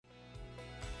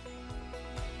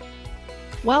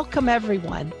Welcome,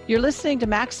 everyone. You're listening to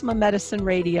Maximum Medicine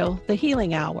Radio, The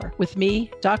Healing Hour, with me,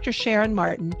 Dr. Sharon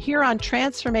Martin, here on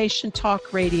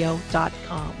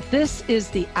TransformationTalkRadio.com. This is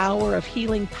the hour of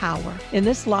healing power. In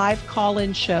this live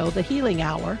call-in show, The Healing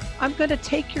Hour, I'm going to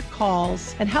take your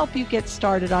calls and help you get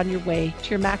started on your way to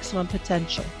your maximum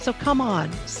potential. So come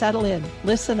on, settle in,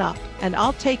 listen up, and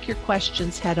I'll take your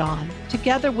questions head on.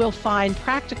 Together, we'll find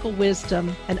practical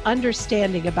wisdom and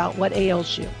understanding about what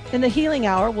ails you. In The Healing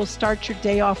Hour, we'll start your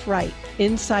day off right.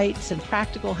 Insights and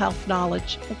practical health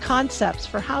knowledge and concepts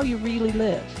for how you really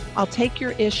live. I'll take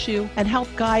your issue and help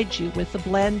guide you with a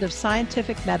blend of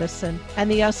scientific medicine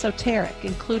and the esoteric,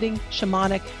 including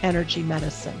shamanic energy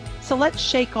medicine. So let's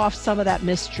shake off some of that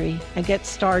mystery and get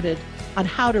started on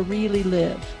how to really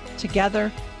live.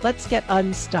 Together, let's get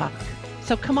unstuck.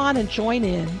 So come on and join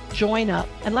in, join up,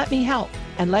 and let me help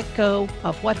and let go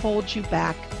of what holds you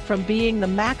back from being the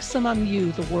maximum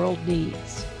you the world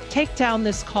needs. Take down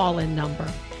this call-in number,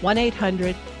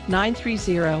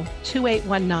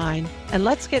 1-800-930-2819, and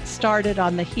let's get started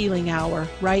on the Healing Hour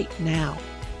right now.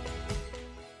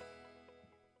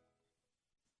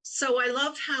 So I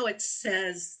love how it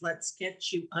says, let's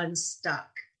get you unstuck.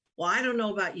 Well, I don't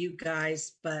know about you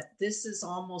guys, but this is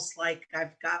almost like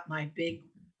I've got my big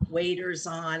waders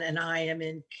on and I am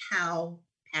in cow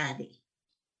patty.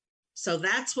 So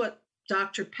that's what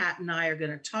Dr. Pat and I are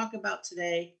going to talk about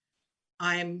today.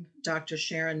 I'm Dr.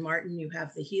 Sharon Martin. You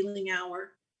have the Healing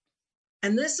Hour.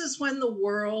 And this is when the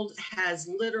world has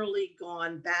literally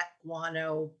gone bat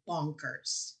guano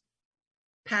bonkers.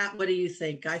 Pat, what do you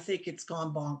think? I think it's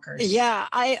gone bonkers. Yeah,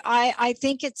 I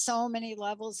think it's so many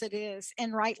levels it is,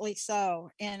 and rightly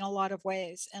so in a lot of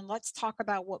ways. And let's talk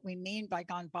about what we mean by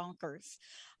gone bonkers.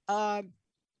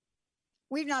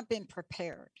 We've not been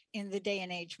prepared in the day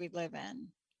and age we live in.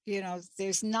 You know,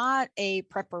 there's not a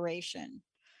preparation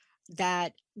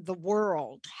that the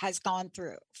world has gone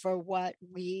through for what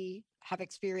we have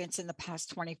experienced in the past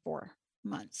 24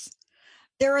 months.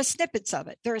 There are snippets of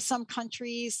it. There are some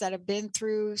countries that have been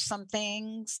through some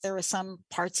things. There are some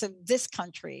parts of this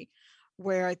country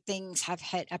where things have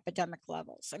hit epidemic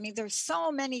levels. I mean, there's so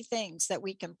many things that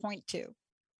we can point to,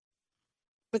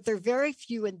 but there are very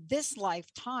few in this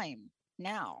lifetime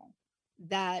now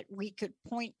that we could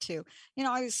point to. You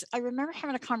know, I remember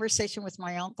having a conversation with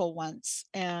my uncle once,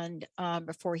 and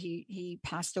before he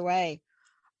passed away,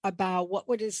 about what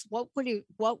was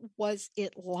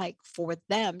it like for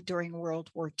them during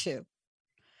World War II.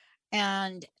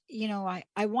 And you know,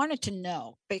 I wanted to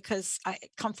know, because I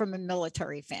come from a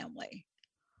military family.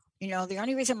 You know, the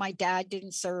only reason my dad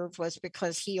didn't serve was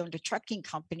because he owned a trucking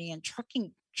company, and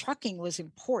trucking was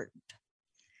important.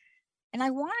 And I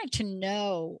wanted to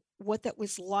know what that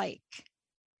was like.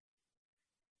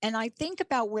 And I think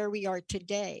about where we are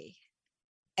today,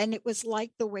 and it was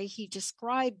like the way he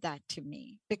described that to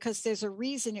me, because there's a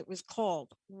reason it was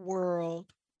called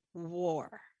World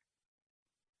War.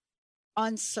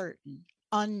 Uncertain,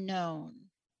 unknown,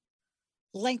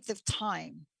 length of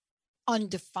time,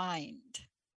 undefined,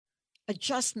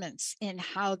 adjustments in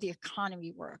how the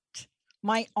economy worked.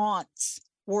 My aunts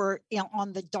were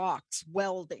on the docks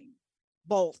welding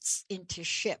bolts into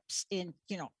ships. In,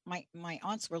 you know, my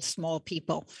aunts were small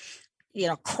people, you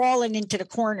know, crawling into the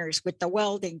corners with the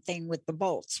welding thing with the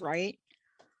bolts, right?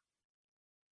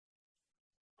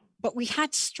 But we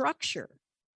had structure,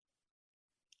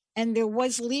 and there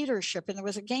was leadership, and there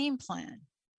was a game plan.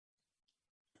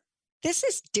 This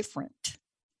is different.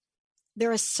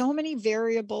 There are so many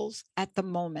variables at the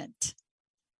moment.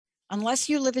 Unless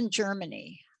you live in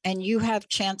Germany and you have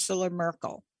Chancellor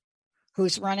Merkel,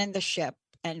 who's running the ship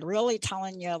and really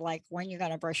telling you like when you're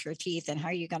going to brush your teeth and how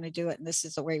you're going to do it, and this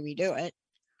is the way we do it.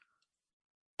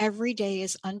 Every day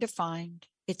is undefined,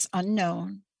 it's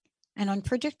unknown and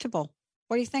unpredictable.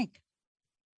 What do you think?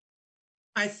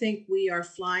 I think we are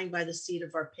flying by the seat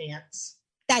of our pants.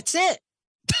 That's it.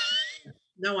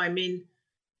 No, I mean,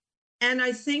 and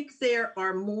I think there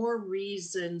are more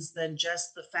reasons than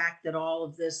just the fact that all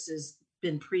of this has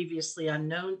been previously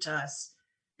unknown to us.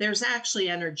 There's actually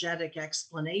energetic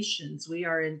explanations. We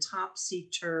are in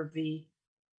topsy-turvy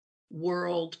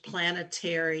world,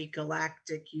 planetary,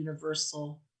 galactic,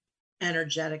 universal,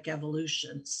 energetic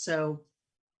evolution. So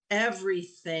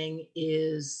everything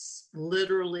is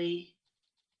literally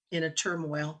in a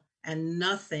turmoil, and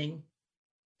nothing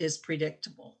is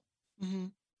predictable. Mm-hmm.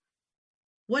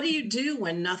 What do you do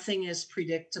when nothing is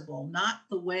predictable? Not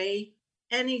the way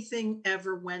anything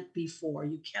ever went before.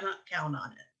 You cannot count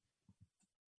on it.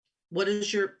 What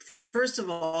is your, first of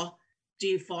all, do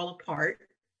you fall apart?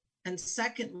 And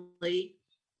secondly,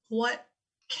 what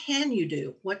can you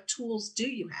do? What tools do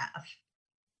you have?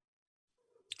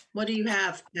 What do you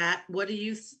have, Pat? What do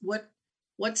you, what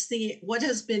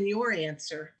has been your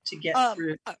answer to get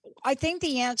through? I think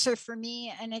the answer for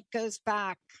me, and it goes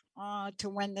back to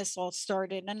when this all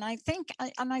started, and I think,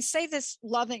 and I say this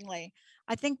lovingly,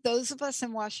 I think those of us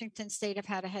in Washington State have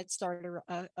had a head start, or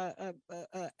a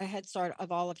head start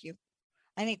of all of you.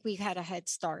 I think we've had a head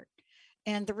start.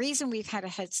 And the reason we've had a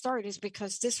head start is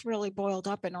because this really boiled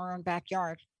up in our own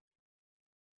backyard.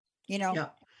 You know, Yeah.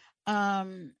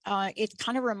 it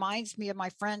kind of reminds me of my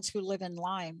friends who live in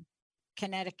Lyme,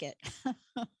 Connecticut,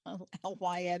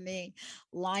 Lyme,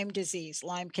 Lyme disease,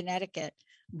 Lyme, Connecticut.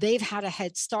 They've had a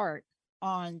head start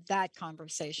on that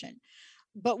conversation,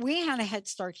 but we had a head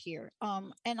start here.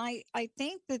 And I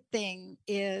think the thing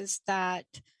is that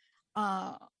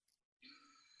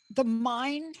the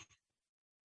mind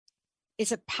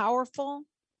is a powerful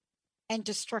and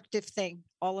destructive thing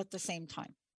all at the same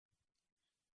time.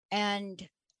 And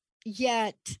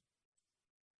yet,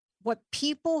 what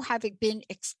people have been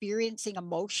experiencing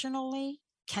emotionally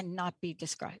cannot be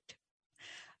described.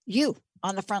 You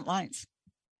on the front lines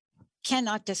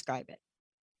cannot describe it.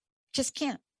 Just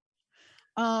can't.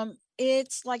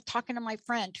 It's like talking to my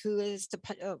friend who is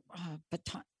the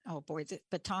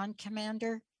baton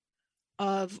commander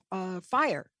of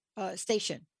fire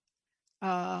station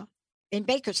in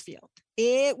Bakersfield.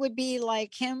 It would be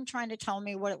like him trying to tell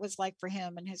me what it was like for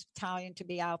him and his battalion to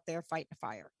be out there fighting a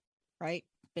fire, right?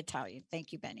 Battalion.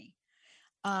 Thank you, Benny.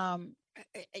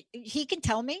 He can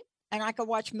tell me, and I could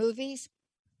watch movies,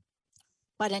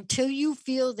 but until you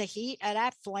feel the heat of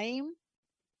that flame,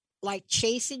 like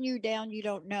chasing you down, you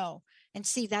don't know. And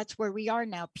see, that's where we are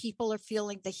now. People are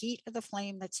feeling the heat of the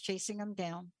flame that's chasing them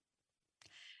down,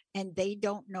 and they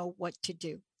don't know what to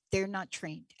do. They're not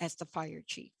trained as the fire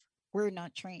chief. We're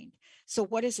not trained. So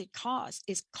what does it cause?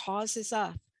 It causes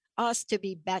us to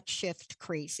be batshit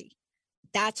crazy.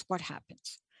 That's what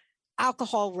happens.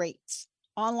 Alcohol rates,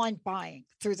 online buying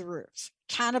through the roofs.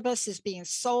 Cannabis is being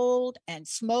sold and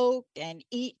smoked and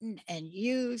eaten and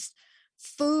used.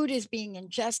 Food is being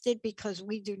ingested because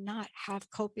we do not have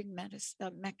coping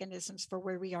mechanisms for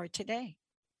where we are today.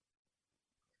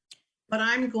 But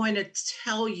I'm going to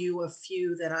tell you a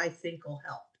few that I think will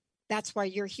help. That's why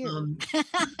you're here.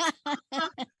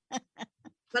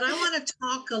 But I want to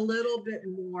talk a little bit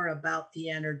more about the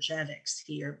energetics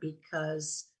here,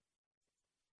 because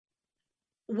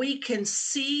we can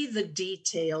see the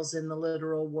details in the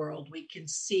literal world. We can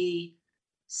see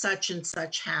such and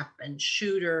such happened,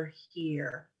 shooter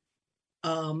here,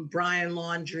 Brian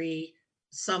Laundrie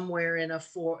somewhere in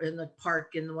the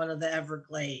park in one of the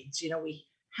Everglades. You know, we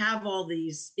have all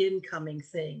these incoming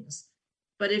things.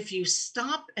 But if you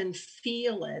stop and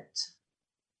feel it,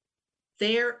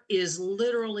 there is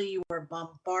literally, you are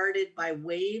bombarded by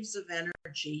waves of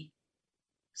energy,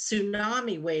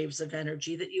 tsunami waves of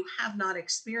energy that you have not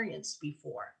experienced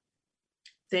before.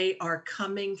 They are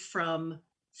coming from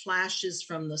flashes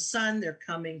from the sun. They're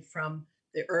coming from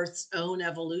the Earth's own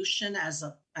evolution as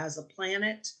a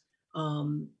planet.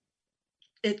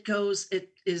 It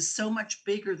is so much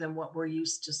bigger than what we're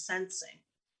used to sensing.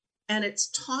 And it's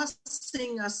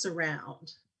tossing us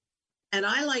around. And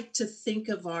I like to think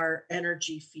of our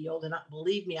energy field, and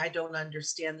believe me, I don't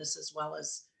understand this as well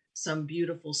as some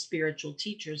beautiful spiritual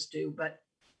teachers do, but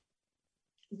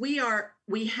we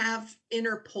have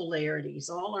inner polarities.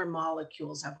 All our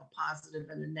molecules have a positive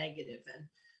and a negative. And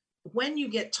when you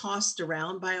get tossed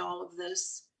around by all of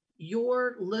this,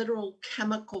 your literal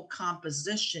chemical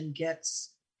composition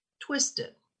gets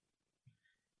twisted.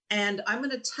 And I'm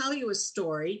going to tell you a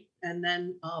story, and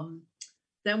then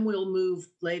we'll move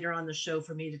later on the show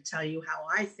for me to tell you how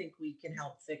I think we can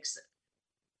help fix it.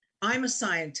 I'm a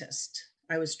scientist.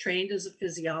 I was trained as a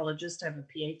physiologist. I have a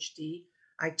PhD.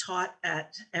 I taught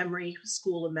at Emory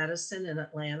School of Medicine in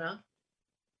Atlanta.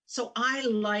 So I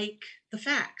like the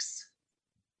facts.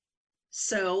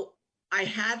 So I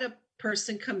had a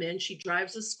person come in. She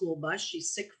drives a school bus.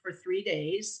 She's sick for 3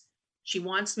 days. She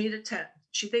wants me to test.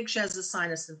 She thinks she has a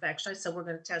sinus infection. I said, we're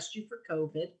going to test you for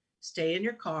COVID. Stay in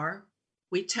your car.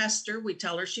 We test her. We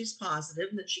tell her she's positive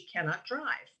and that she cannot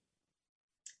drive.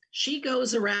 She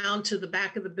goes around to the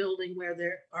back of the building where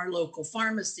our local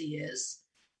pharmacy is,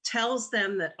 tells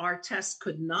them that our test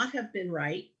could not have been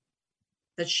right,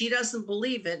 that she doesn't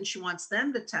believe it, and she wants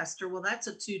them to test her. Well, that's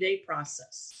a 2-day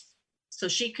process. So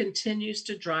she continues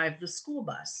to drive the school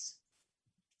bus.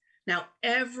 Now,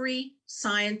 every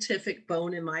scientific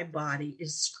bone in my body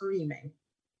is screaming.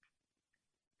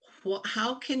 Well,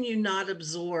 how can you not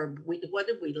absorb? What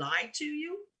did we lie to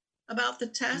you about the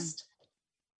test?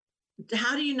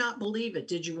 How do you not believe it?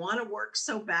 Did you want to work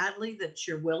so badly that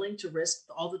you're willing to risk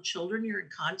all the children you're in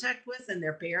contact with and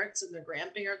their parents and their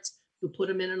grandparents who put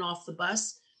them in and off the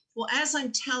bus? Well, as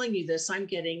I'm telling you this, I'm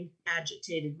getting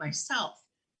agitated myself.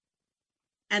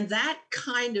 And that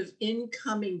kind of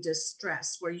incoming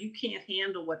distress where you can't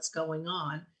handle what's going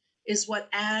on is what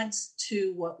adds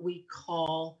to what we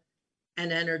call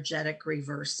an energetic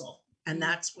reversal. And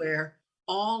that's where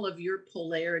all of your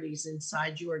polarities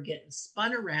inside you are getting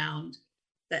spun around,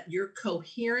 that your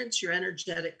coherence, your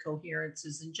energetic coherence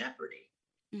is in jeopardy.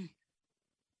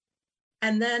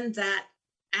 And then that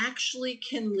actually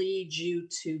can lead you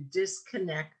to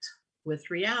disconnect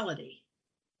with reality.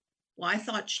 Well, I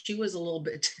thought she was a little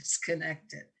bit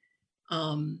disconnected.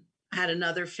 I had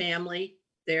another family.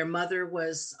 Their mother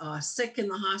was sick in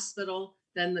the hospital.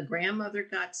 Then the grandmother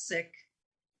got sick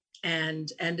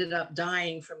and ended up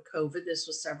dying from COVID. This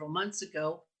was several months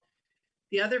ago.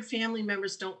 The other family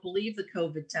members don't believe the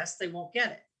COVID test. They won't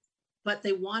get it. But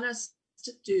they want us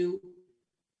to do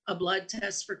a blood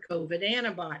test for COVID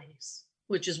antibodies,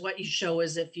 which is what you show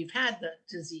as if you've had the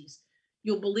disease.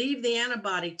 You'll believe the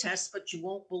antibody test, but you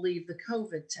won't believe the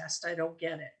COVID test. I don't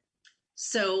get it.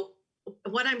 So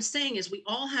what I'm saying is we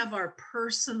all have our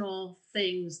personal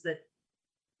things that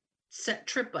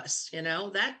trip us,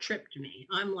 that tripped me.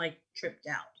 I'm like tripped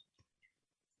out.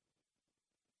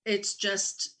 It's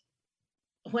just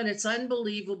when it's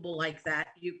unbelievable like that,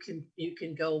 you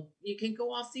can go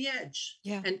off the edge.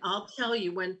 Yeah. And I'll tell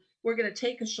you when we're going to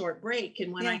take a short break.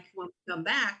 And when I come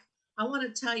back, I want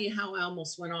to tell you how I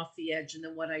almost went off the edge and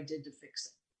then what I did to fix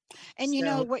it.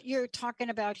 And what you're talking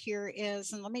about here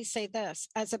is, and let me say this,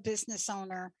 as a business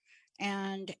owner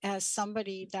and as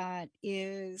somebody that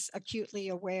is acutely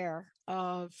aware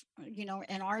of,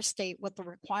 in our state, what the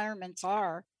requirements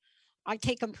are, I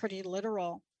take them pretty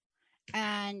literal.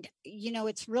 And,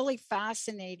 it's really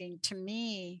fascinating to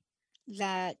me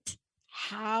that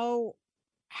how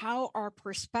our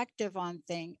perspective on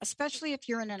things, especially if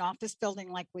you're in an office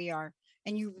building like we are,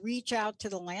 and you reach out to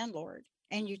the landlord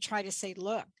and you try to say,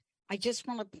 look, I just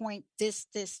want to point this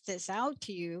out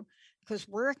to you because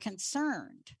we're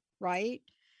concerned, right?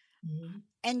 Mm-hmm.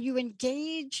 And you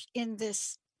engage in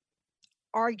this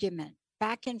argument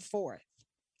back and forth,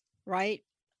 right?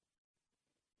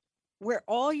 Where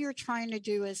all you're trying to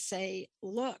do is say,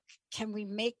 look, can we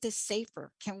make this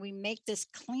safer? Can we make this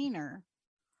cleaner?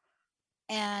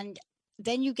 And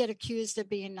then you get accused of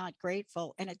being not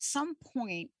grateful. And at some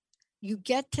point, you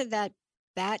get to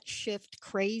that shift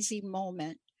crazy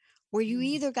moment where you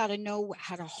either got to know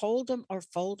how to hold them or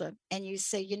fold them. And you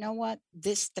say, you know what?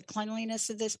 The cleanliness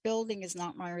of this building is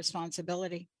not my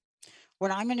responsibility.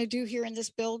 What I'm going to do here in this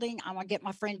building, I'm going to get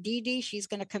my friend Dee Dee. She's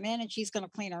going to come in and she's going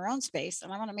to clean her own space.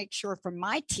 And I want to make sure for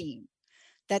my team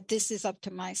that this is up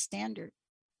to my standard.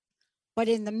 But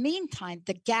in the meantime,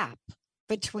 the gap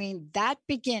between that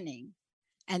beginning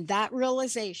and that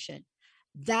realization,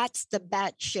 that's the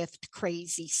batshit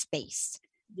crazy space.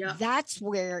 Yeah. That's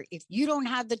where if you don't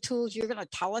have the tools you're going to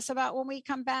tell us about when we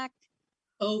come back.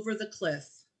 Over the cliff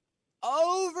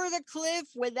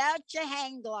without your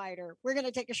hang glider. We're going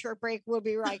to take a short break. We'll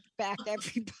be right back,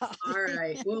 everybody. All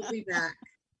right. We'll be back.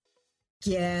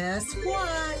 Guess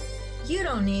what? You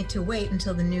don't need to wait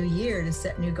until the new year to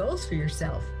set new goals for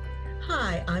yourself.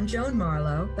 Hi, I'm Joan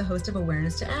Marlowe, the host of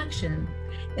Awareness to Action,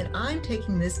 and I'm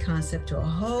taking this concept to a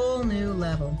whole new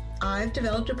level. I've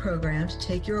developed a program to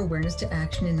take your awareness to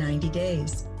action in 90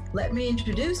 days. Let me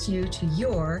introduce you to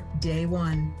your Day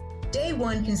One. Day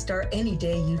one can start any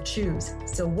day you choose,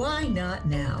 so why not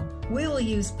now? We will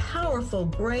use powerful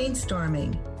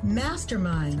brainstorming,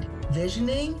 mastermind,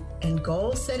 visioning, and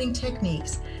goal-setting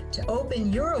techniques to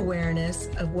open your awareness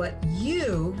of what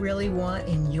you really want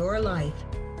in your life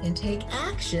and take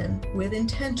action with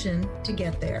intention to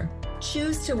get there.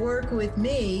 Choose to work with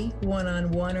me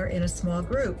one-on-one or in a small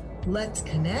group. Let's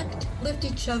connect, lift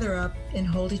each other up, and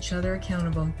hold each other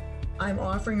accountable. I'm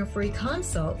offering a free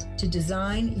consult to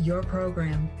design your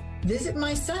program. Visit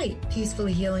my site,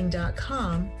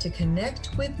 peacefullyhealing.com, to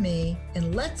connect with me,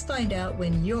 and let's find out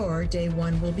when your day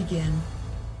one will begin.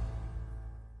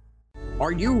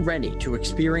 Are you ready to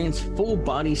experience full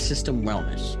body system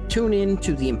wellness? Tune in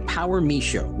to the Empower Me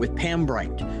Show with Pam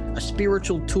Bright, a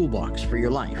spiritual toolbox for your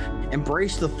life.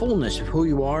 Embrace the fullness of who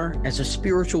you are as a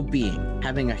spiritual being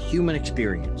having a human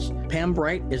experience. Pam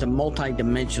Bright is a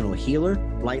multidimensional healer,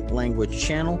 light language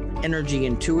channel, energy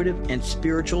intuitive, and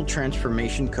spiritual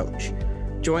transformation coach.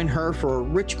 Join her for a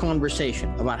rich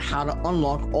conversation about how to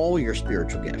unlock all your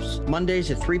spiritual gifts. Mondays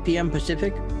at 3 p.m.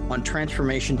 Pacific on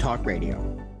Transformation Talk Radio.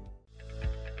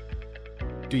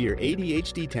 Do your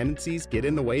ADHD tendencies get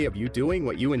in the way of you doing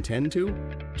what you intend to?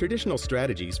 traditional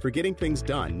strategies for getting things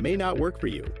done may not work for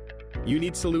you. You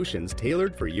need solutions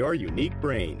tailored for your unique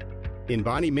brain. In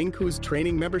Bonnie Minku's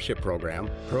training membership program,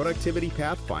 Productivity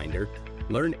Pathfinder,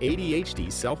 learn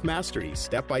ADHD self-mastery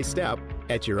step-by-step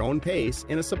at your own pace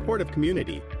in a supportive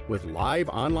community with live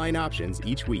online options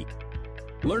each week.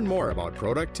 Learn more about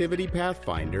Productivity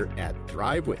Pathfinder at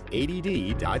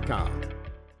thrivewithadd.com.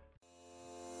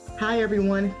 Hi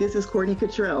everyone, this is Courtney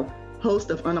Cottrell, host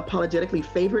of Unapologetically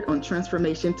Favored on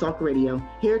Transformation Talk Radio,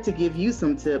 here to give you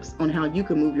some tips on how you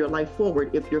can move your life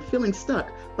forward if you're feeling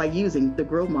stuck by using the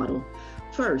GROW model.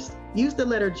 First, use the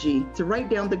letter G to write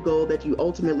down the goal that you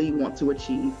ultimately want to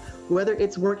achieve, whether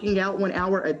it's working out 1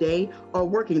 hour a day or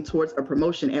working towards a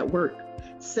promotion at work.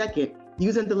 Second,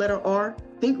 using the letter R,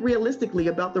 think realistically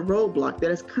about the roadblock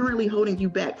that is currently holding you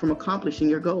back from accomplishing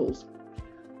your goals.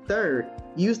 Third,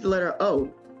 use the letter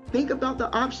O. Think about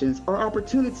the options or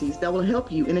opportunities that will help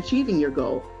you in achieving your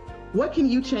goal. What can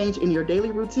you change in your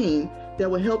daily routine that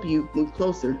will help you move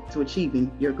closer to achieving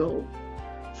your goal?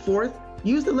 Fourth,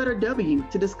 use the letter W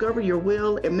to discover your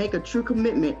will and make a true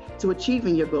commitment to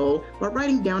achieving your goal by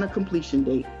writing down a completion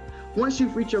date. Once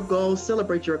you've reached your goal,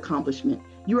 celebrate your accomplishment.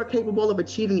 You are capable of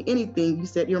achieving anything you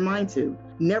set your mind to.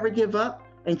 Never give up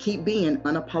and keep being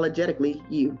unapologetically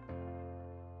you.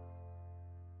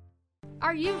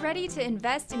 Are you ready to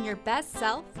invest in your best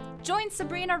self? Join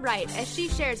Sabrina Wright as she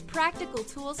shares practical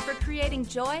tools for creating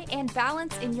joy and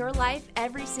balance in your life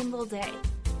every single day.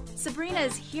 Sabrina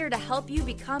is here to help you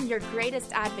become your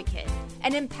greatest advocate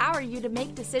and empower you to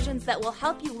make decisions that will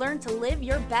help you learn to live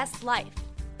your best life.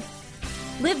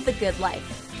 Live the good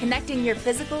life, connecting your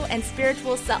physical and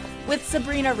spiritual self with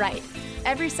Sabrina Wright.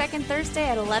 Every second Thursday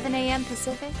at 11 a.m.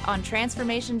 Pacific on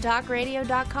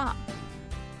TransformationTalkRadio.com.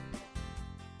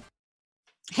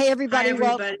 Hey, everybody. Hi,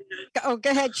 everybody. Well,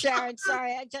 go ahead, Sharon.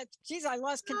 Sorry. I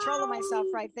lost control of myself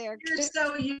right there. You're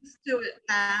so used to it,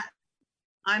 Pat.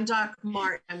 I'm Dr.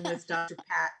 Martin. I'm with Dr.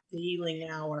 Pat, the Healing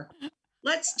Hour.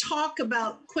 Let's talk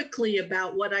quickly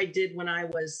about what I did when I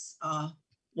was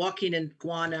walking in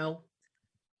guano.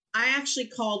 I actually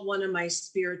called one of my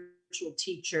spiritual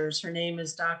teachers. Her name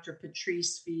is Dr.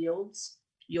 Patrice Fields.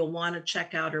 You'll want to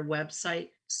check out her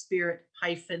website,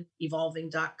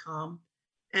 spirit-evolving.com.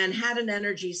 And had an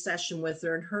energy session with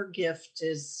her. And her gift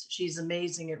is she's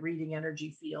amazing at reading energy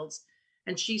fields.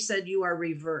 And she said, you are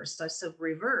reversed. I said,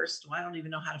 reversed? Well, I don't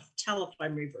even know how to tell if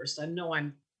I'm reversed. I know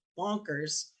I'm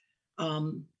bonkers.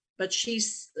 But she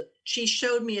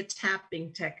showed me a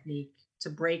tapping technique to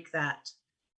break that.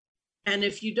 And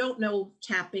if you don't know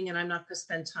tapping, and I'm not going to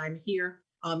spend time here,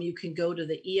 you can go to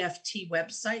the EFT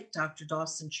website. Dr.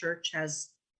 Dawson Church has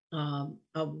a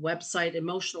website,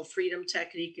 Emotional Freedom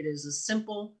Technique. It is a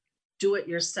simple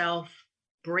do-it-yourself,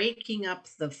 breaking up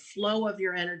the flow of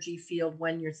your energy field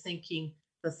when you're thinking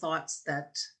the thoughts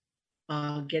that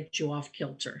get you off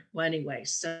kilter. Well, anyway,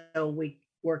 so we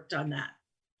worked on that.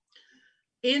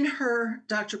 In her,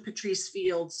 Dr. Patrice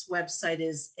Fields' website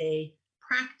is a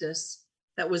practice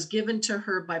that was given to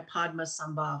her by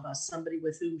Padmasambhava, somebody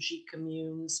with whom she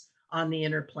communes on the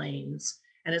inner planes.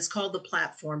 And it's called the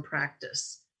platform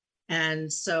practice.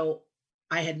 And so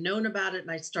I had known about it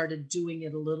and I started doing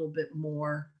it a little bit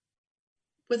more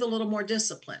with a little more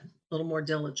discipline, a little more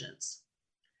diligence.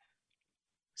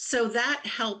 So that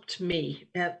helped me.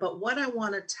 But what I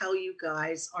want to tell you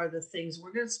guys are the things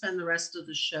we're going to spend the rest of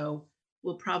the show.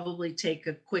 We'll probably take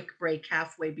a quick break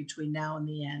halfway between now and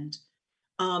the end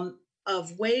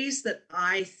of ways that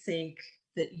I think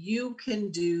that you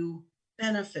can do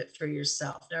benefit for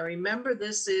yourself. Now, remember,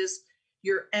 this is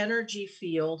your energy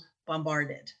field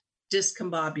bombarded,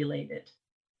 discombobulated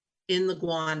in the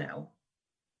guano,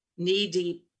 knee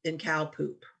deep in cow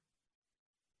poop.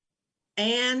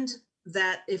 And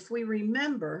that if we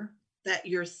remember that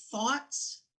your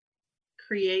thoughts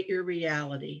create your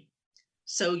reality.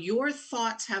 So your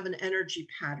thoughts have an energy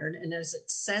pattern, and as it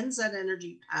sends that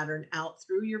energy pattern out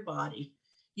through your body,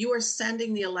 you are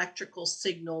sending the electrical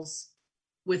signals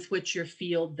with which your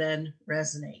field then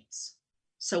resonates.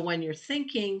 So when you're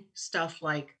thinking stuff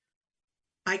like,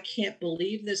 I can't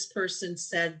believe this person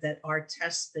said that our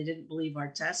test, they didn't believe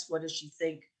our test. What does she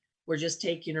think? We're just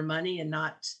taking her money and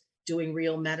not doing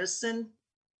real medicine?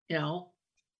 You know,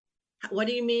 what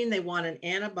do you mean they want an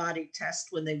antibody test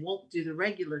when they won't do the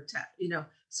regular test? You know,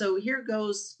 so here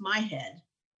goes my head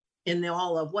in the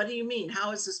all of, what do you mean?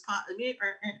 How is this possible?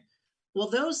 Well,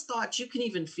 those thoughts, you can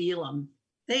even feel them.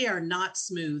 They are not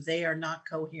smooth. They are not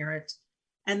coherent,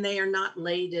 and they are not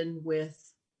laden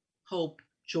with hope,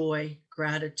 joy,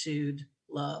 gratitude,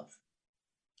 love.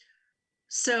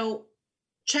 So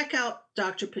check out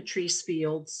Dr. Patrice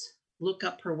Fields' look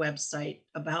up her website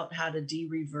about how to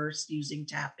de-reverse using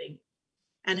tapping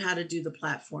and how to do the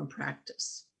platform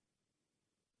practice.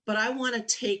 But I want to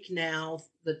take now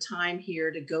the time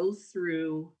here to go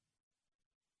through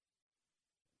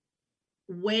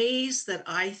ways that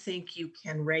I think you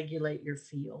can regulate your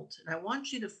field. And I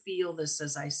want you to feel this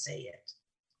as I say it.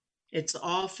 It's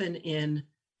often in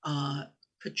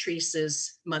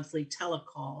Patrice's monthly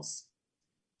telecalls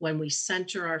when we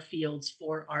center our fields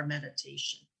for our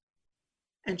meditation.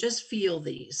 And just feel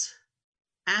these.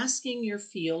 Asking your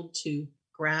field to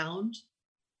ground,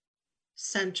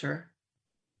 center,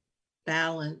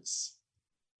 balance,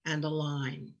 and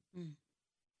align.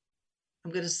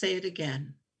 I'm going to say it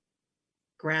again.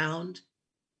 Ground,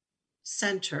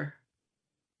 center,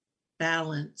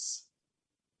 balance,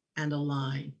 and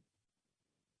align.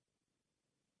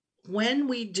 When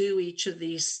we do each of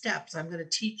these steps, I'm going to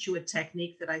teach you a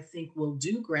technique that I think will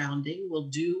do grounding, will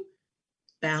do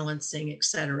balancing,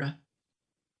 etc.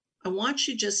 I want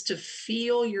you just to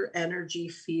feel your energy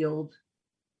field.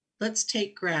 Let's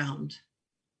take ground.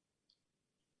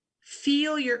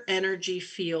 Feel your energy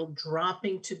field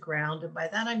dropping to ground, and by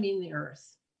that I mean the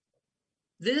earth.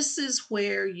 This is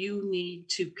where you need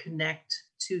to connect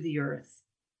to the earth.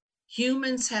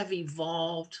 Humans have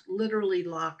evolved literally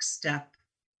lockstep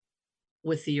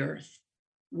with the earth.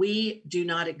 We do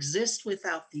not exist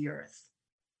without the earth.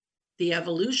 The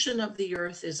evolution of the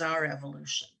earth is our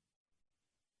evolution.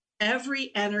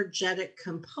 Every energetic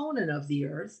component of the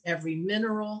earth, every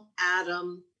mineral,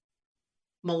 atom,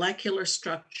 molecular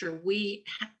structure, we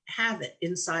have it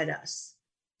inside us.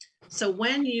 So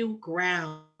when you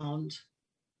ground,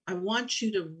 I want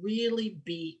you to really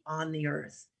be on the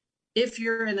earth. If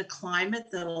you're in a climate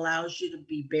that allows you to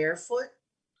be barefoot,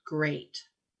 great.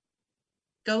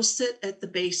 Go sit at the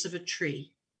base of a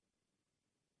tree.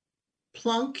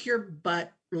 Plunk your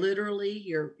butt, literally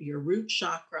your root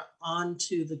chakra,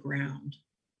 onto the ground.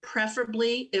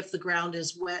 Preferably, if the ground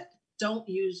is wet, don't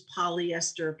use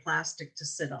polyester or plastic to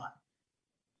sit on.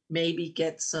 Maybe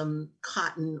get some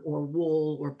cotton or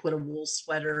wool, or put a wool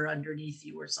sweater underneath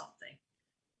you or something.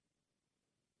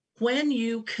 When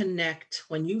you connect,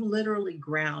 when you literally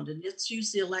ground, and let's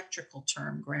use the electrical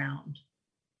term ground,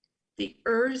 the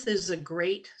earth is a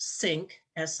great sink,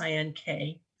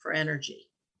 S-I-N-K, for energy.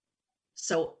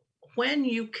 So when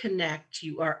you connect,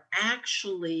 you are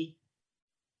actually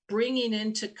bringing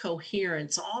into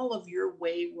coherence all of your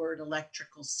wayward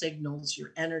electrical signals,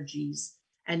 your energies,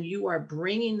 and you are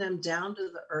bringing them down to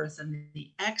the earth, and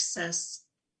the excess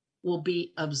will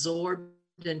be absorbed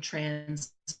and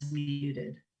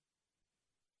transmuted.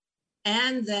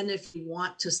 And then if you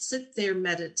want to sit there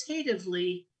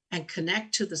meditatively and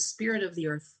connect to the spirit of the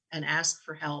earth and ask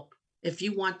for help, if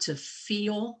you want to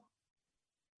feel,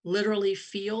 literally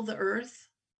feel the earth,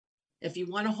 if you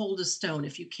want to hold a stone,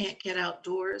 if you can't get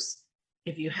outdoors,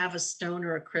 if you have a stone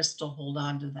or a crystal, hold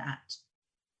on to that.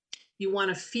 You want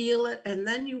to feel it, and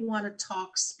then you want to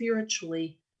talk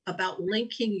spiritually about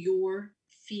linking your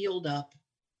field up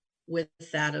with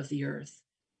that of the earth.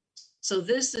 So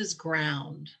this is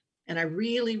ground, and I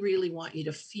really, really want you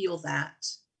to feel that.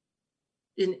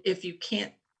 And if you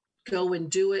can't go and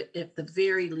do it, at the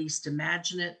very least,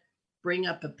 imagine it. Bring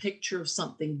up a picture of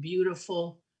something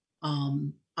beautiful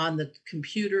on the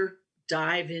computer,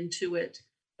 dive into it.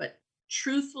 But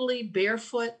truthfully,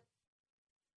 barefoot,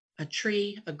 a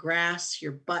tree, a grass,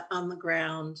 your butt on the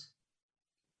ground,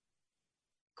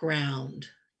 ground.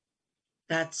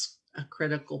 That's a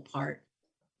critical part.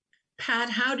 Pat,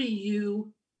 how do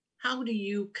you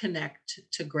connect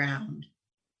to ground?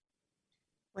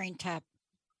 Brain tap.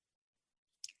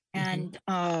 And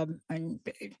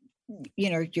you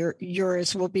know,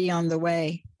 yours will be on the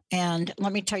way. And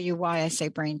let me tell you why I say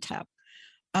brain tap.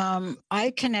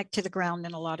 I connect to the ground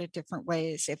in a lot of different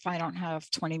ways. If I don't have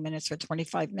 20 minutes or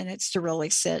 25 minutes to really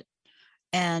sit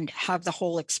and have the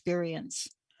whole experience,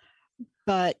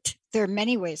 but there are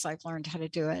many ways I've learned how to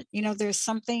do it. You know, there's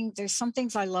some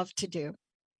things I love to do,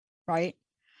 right?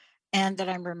 And that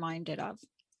I'm reminded of.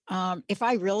 If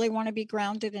I really want to be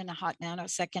grounded in a hot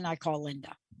nanosecond, I call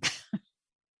Linda.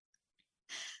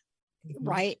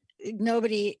 Right?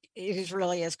 Nobody is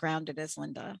really as grounded as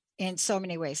Linda in so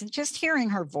many ways. And just hearing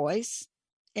her voice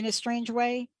in a strange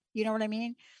way, you know what I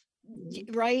mean?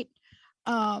 Right?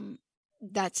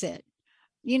 That's it.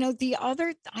 You know,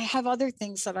 I have other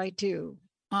things that I do.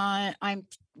 I'm,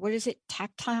 what is it?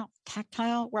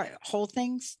 Tactile, right? Whole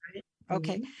things.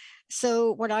 Okay. Mm-hmm.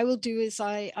 So what I will do is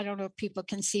I don't know if people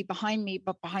can see behind me,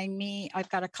 but behind me, I've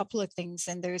got a couple of things,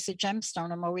 and there's a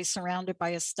gemstone. I'm always surrounded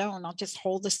by a stone. I'll just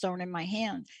hold the stone in my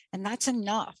hand, and that's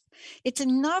enough. It's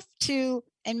enough to,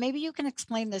 and maybe you can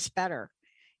explain this better.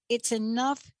 it's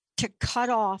enough to cut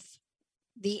off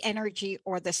the energy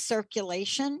or the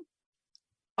circulation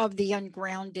of the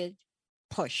ungrounded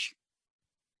push.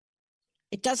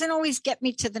 It doesn't always get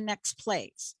me to the next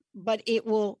place, but it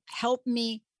will help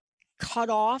me cut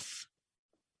off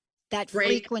that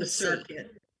Break frequency. the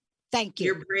circuit. Thank you.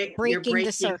 You're breaking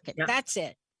the circuit. Yeah. That's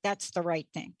it. That's the right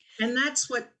thing. And that's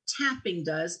what tapping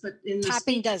does. But in the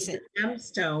tapping does it.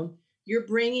 Gemstone, you're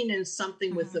bringing in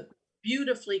something with a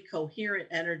beautifully coherent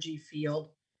energy field,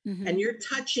 and you're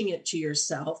touching it to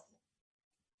yourself.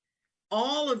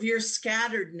 All of your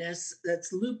scatteredness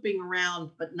that's looping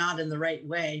around, but not in the right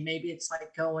way. Maybe it's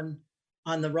like going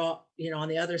on the raw, on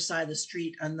the other side of the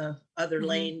street, on the other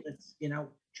lane, that's,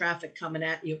 traffic coming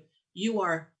at you. You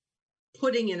are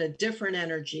putting in a different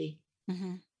energy.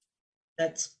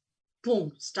 That's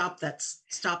boom, stop that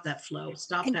flow,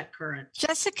 stop that current.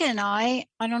 Jessica and I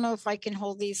don't know if I can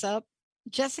hold these up.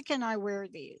 Jessica and I wear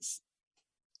these.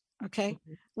 Okay.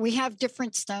 We have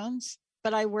different stones,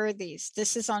 but I wear these.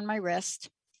 This is on my wrist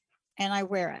and I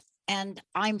wear it and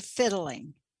I'm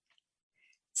fiddling.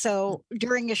 So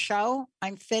during a show,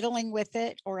 I'm fiddling with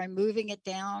it or I'm moving it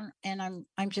down and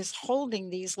I'm just holding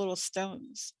these little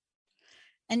stones.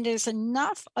 And there's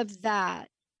enough of that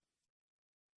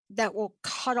will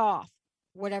cut off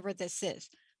whatever this is.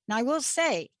 Now, I will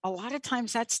say a lot of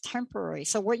times that's temporary.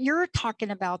 So what you're talking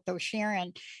about though,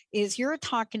 Sharon, is you're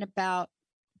talking about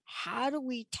how do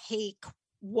we take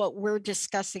what we're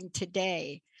discussing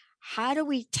today? How do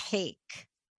we take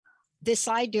this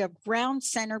idea of ground,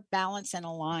 center, balance, and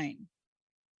align?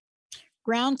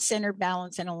 Ground, center,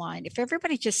 balance, and align. If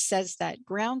everybody just says that,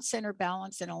 ground, center,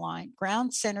 balance, and align,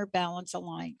 ground, center, balance,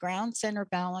 align, ground, center,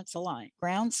 balance, align,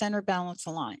 ground, center, balance,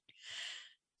 align.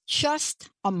 Just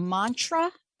a mantra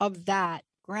of that,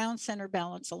 ground, center,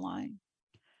 balance, align.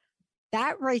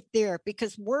 That right there,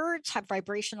 because words have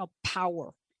vibrational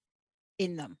power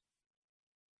in them.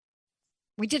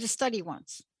 We did a study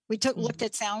once. We looked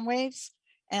at sound waves.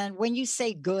 And when you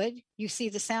say good, you see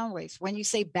the sound waves. When you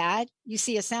say bad, you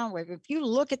see a sound wave. If you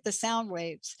look at the sound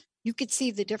waves, you could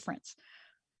see the difference.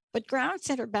 But ground,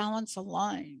 center, balance,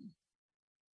 align.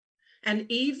 And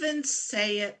even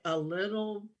say it a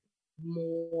little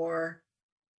more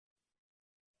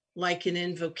like an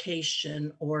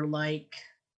invocation or like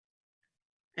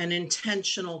an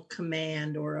intentional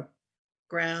command or a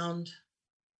ground,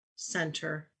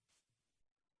 center,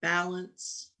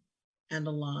 balance, and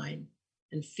align.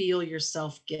 And feel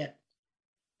yourself get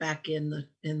back in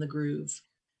the groove.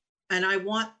 And I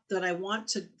want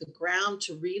the ground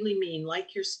to really mean,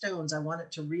 like your stones, I want it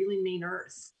to really mean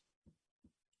earth.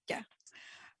 Yeah.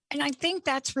 And I think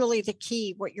that's really the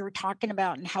key, what you're talking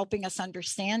about and helping us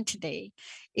understand today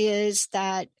is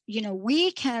that,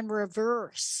 we can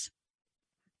reverse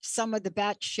some of the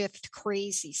batshit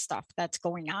crazy stuff that's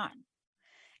going on.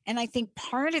 And I think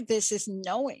part of this is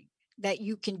knowing that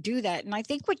you can do that. And I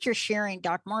think what you're sharing,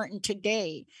 Doc Martin,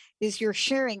 today is you're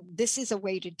sharing, this is a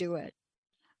way to do it.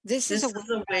 This is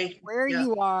a way where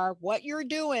you are, what you're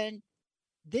doing.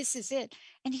 This is it.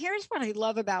 And here's what I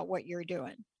love about what you're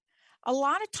doing. A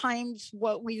lot of times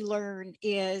what we learn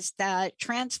is that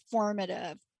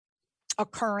transformative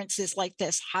occurrences like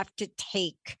this have to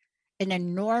take an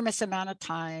enormous amount of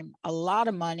time, a lot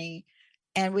of money,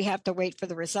 and we have to wait for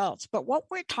the results. But what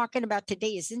we're talking about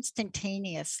today is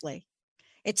instantaneously.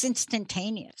 It's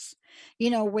instantaneous.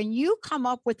 When you come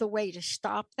up with a way to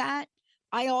stop that,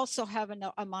 I also have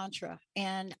a mantra.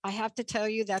 And I have to tell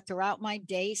you that throughout my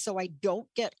day, so I don't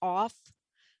get off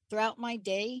throughout my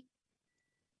day,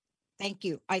 thank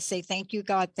you. I say, thank you,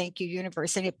 God. Thank you,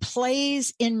 universe. And it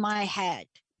plays in my head,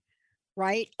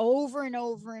 right? Over and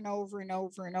over and over and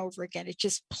over and over again. It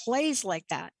just plays like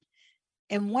that.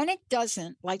 And when it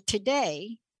doesn't, like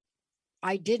today,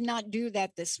 I did not do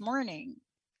that this morning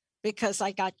because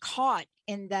I got caught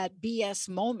in that BS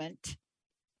moment,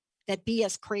 that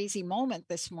BS crazy moment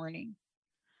this morning,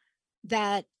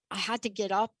 that I had to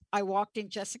get up. I walked in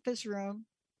Jessica's room.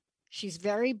 She's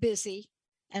very busy.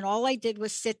 And all I did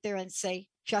was sit there and say,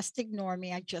 just ignore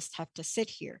me. I just have to sit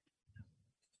here.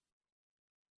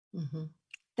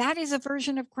 That is a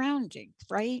version of grounding,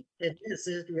 right? It is.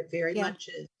 It very much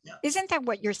is. Yeah. Isn't that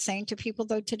what you're saying to people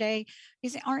though today?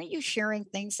 Aren't you sharing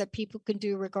things that people can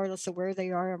do regardless of where they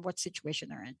are and what situation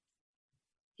they're in?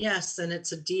 Yes, and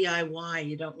it's a DIY.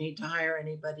 You don't need to hire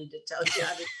anybody to tell you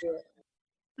how to do it.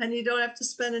 And you don't have to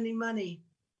spend any money.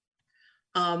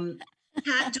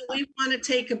 Pat, do we want to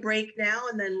take a break now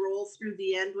and then roll through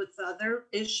the end with other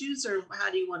issues, or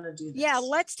how do you want to do this? Yeah,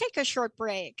 let's take a short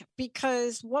break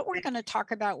because what we're going to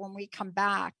talk about when we come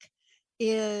back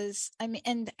is, I mean,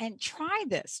 and try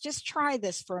this, just try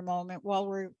this for a moment while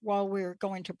we're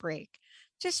going to break.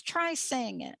 Just try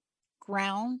saying it.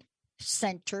 Ground,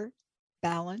 center,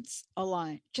 balance,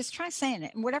 align. Just try saying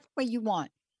it in whatever way you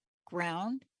want.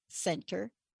 Ground,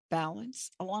 center, balance,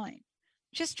 align.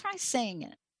 Just try saying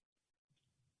it.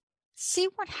 See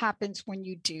what happens when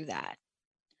you do that.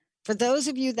 For those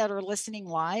of you that are listening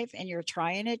live and you're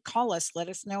trying it, call us, let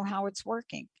us know how it's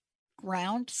working.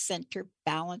 Ground, center,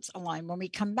 balance, align. When we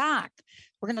come back,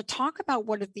 we're going to talk about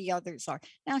what the others are.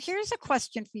 Now, here's a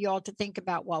question for you all to think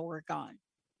about while we're gone.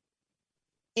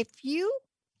 If you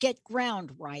get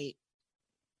ground right,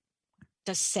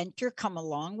 does center come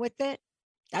along with it?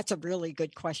 That's a really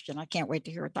good question. I can't wait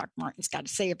to hear what Dr. Martin's got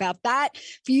to say about that.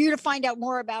 For you to find out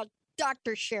more about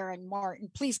Dr. Sharon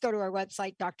Martin, please go to our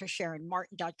website,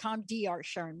 drsharonmartin.com,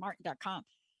 drsharonmartin.com.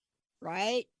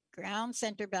 Right? Ground,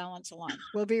 center, balance, align.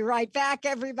 We'll be right back,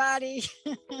 everybody.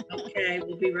 Okay,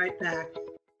 we'll be right back.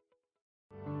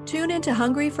 Tune into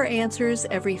Hungry for Answers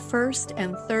every first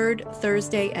and third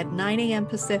Thursday at 9 a.m.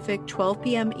 Pacific, 12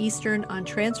 p.m. Eastern on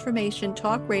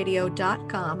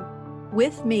TransformationTalkRadio.com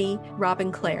with me,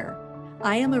 Robin Clare.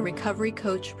 I am a recovery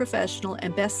coach, professional,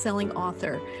 and best-selling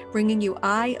author, bringing you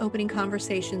eye-opening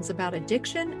conversations about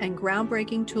addiction and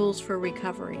groundbreaking tools for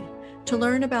recovery. To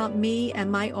learn about me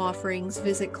and my offerings,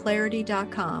 visit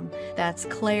Clarity.com. That's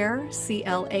Clare,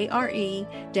 CLARE-ITY.com.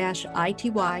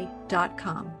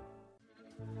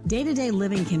 Day-to-day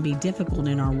living can be difficult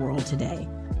in our world today.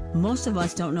 Most of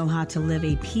us don't know how to live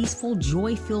a peaceful,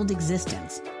 joy-filled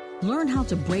existence. Learn how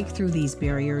to break through these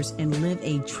barriers and live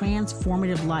a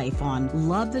transformative life on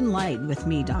Love and Light with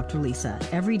me, Dr. Lisa,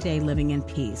 every day living in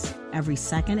peace, every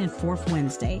second and fourth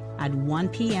Wednesday at 1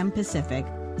 p.m. Pacific,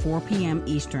 4 p.m.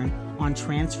 Eastern on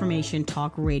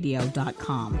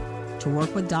TransformationTalkRadio.com. To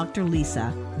work with Dr.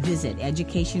 Lisa, visit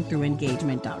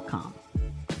EducationThroughEngagement.com.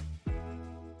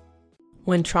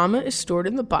 When trauma is stored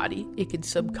in the body, it can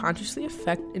subconsciously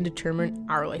affect and determine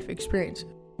our life experiences.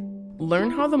 Learn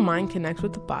how the mind connects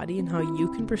with the body and how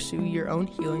you can pursue your own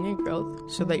healing and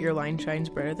growth so that your light shines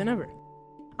brighter than ever.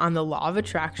 On the Law of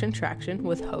Attraction Traction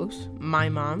with host, my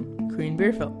mom, Corrine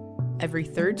Beerfield, every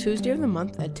third Tuesday of the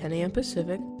month at 10 a.m.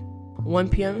 Pacific, 1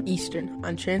 p.m. Eastern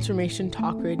on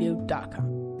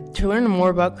TransformationTalkRadio.com. To learn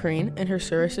more about Corrine and her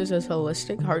services as a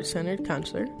holistic, heart-centered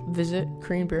counselor, visit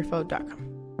CorrineBeerfield.com.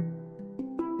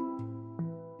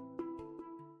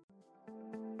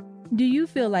 Do you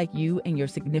feel like you and your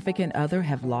significant other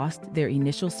have lost their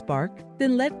initial spark?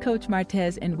 Then let Coach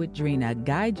Martez and Widrina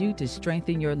guide you to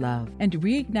strengthen your love and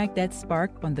reignite that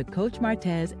spark on the Coach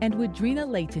Martez and Widrina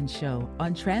Layton Show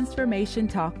on Transformation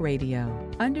Talk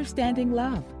Radio. Understanding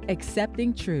love,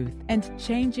 accepting truth, and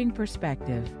changing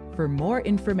perspective. For more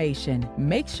information,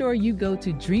 make sure you go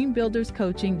to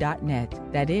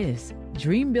dreambuilderscoaching.net. That is,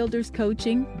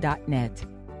 dreambuilderscoaching.net.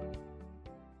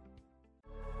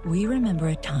 We remember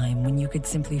a time when you could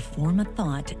simply form a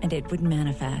thought and it would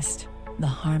manifest. The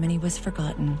harmony was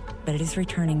forgotten, but it is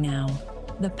returning now.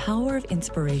 The Power of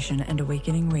Inspiration and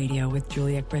Awakening Radio with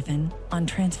Julia Griffin on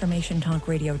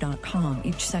TransformationTalkRadio.com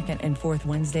each second and fourth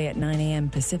Wednesday at 9 a.m.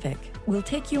 Pacific will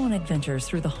take you on adventures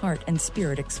through the heart and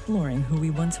spirit, exploring who we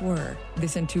once were.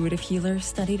 This intuitive healer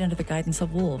studied under the guidance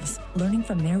of wolves, learning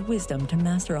from their wisdom to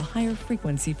master a higher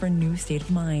frequency for a new state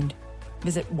of mind.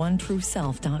 Visit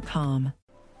OneTrueSelf.com.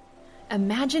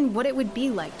 Imagine what it would be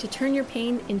like to turn your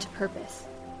pain into purpose.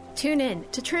 Tune in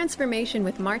to Transformation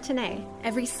with Martinet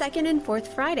every second and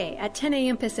fourth Friday at 10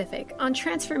 a.m. Pacific on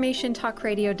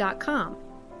TransformationTalkRadio.com.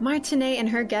 Martinet and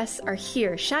her guests are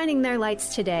here shining their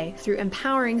lights today through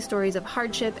empowering stories of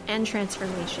hardship and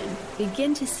transformation.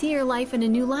 Begin to see your life in a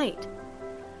new light.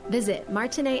 Visit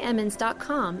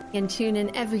MartinetEmmons.com and tune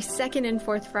in every second and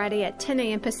fourth Friday at 10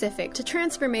 a.m. Pacific to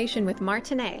Transformation with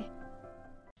Martinet.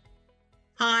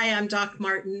 Hi, I'm Doc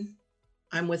Martin.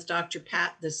 I'm with Dr.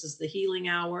 Pat. This is the Healing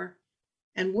Hour.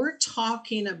 And we're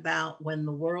talking about when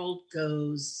the world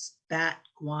goes bat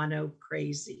guano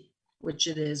crazy, which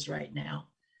it is right now.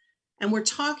 And we're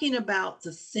talking about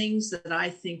the things that I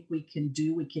think we can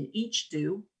each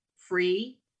do,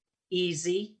 free,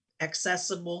 easy,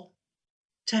 accessible,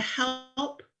 to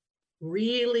help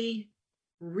really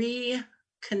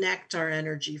reconnect our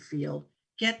energy field,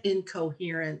 get in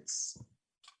coherence,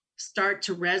 start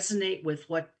to resonate with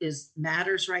what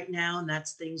matters right now, and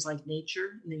that's things like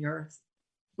nature and the earth.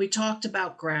 We talked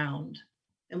about ground,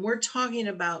 and we're talking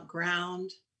about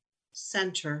ground,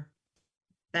 center,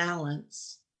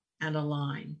 balance, and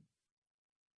align.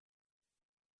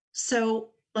 So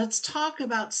let's talk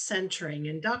about centering.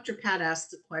 And Dr. Pat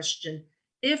asked the question,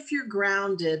 if you're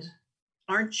grounded,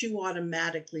 aren't you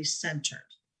automatically centered?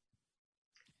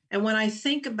 And when I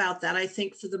think about that, I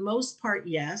think for the most part,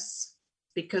 yes,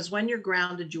 because when you're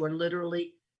grounded, you are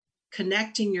literally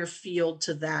connecting your field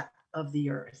to that of the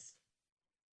earth.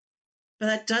 But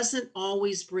that doesn't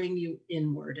always bring you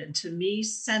inward. And to me,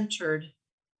 centered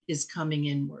is coming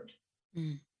inward.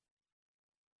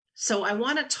 So I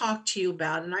want to talk to you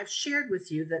about, and I've shared with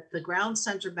you that the ground,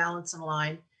 center, balance, and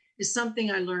line is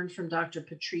something I learned from Dr.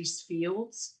 Patrice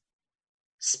Fields,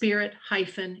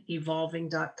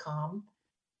 spirit-evolving.com.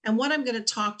 And what I'm going to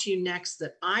talk to you next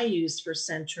that I use for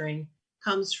centering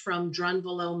comes from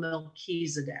Drunvalo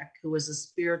Melchizedek, who was a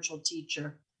spiritual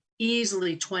teacher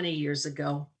easily 20 years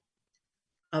ago.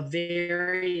 A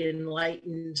very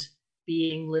enlightened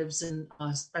being, lives in,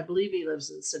 I believe he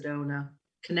lives in Sedona,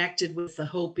 connected with the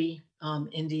Hopi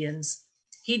Indians.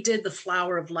 He did the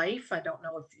Flower of Life. I don't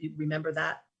know if you remember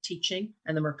that teaching,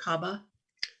 and the Merkaba.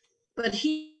 But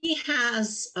he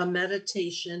has a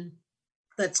meditation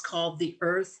that's called the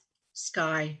Earth,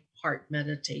 Sky, Heart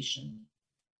Meditation.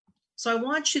 So I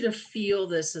want you to feel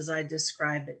this as I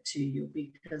describe it to you,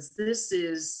 because this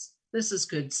is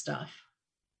good stuff.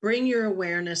 Bring your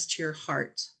awareness to your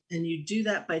heart, and you do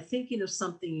that by thinking of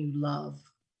something you love.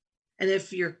 And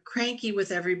if you're cranky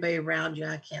with everybody around you,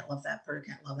 I can't love that bird,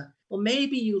 can't love it. Well,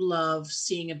 maybe you love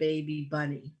seeing a baby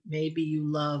bunny. Maybe you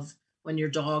love when your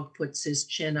dog puts his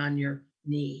chin on your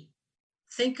knee.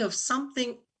 Think of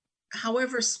something,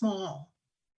 however small,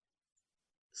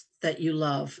 that you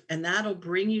love, and that'll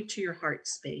bring you to your heart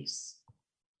space.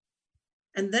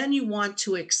 And then you want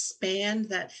to expand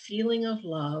that feeling of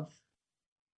love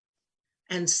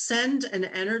and send an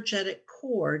energetic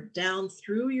cord down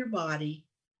through your body,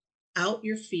 out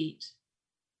your feet,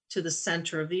 to the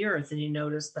center of the earth. And you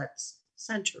notice that's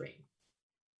centering.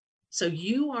 So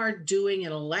you are doing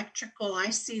an electrical, I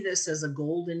see this as a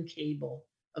golden cable,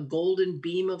 a golden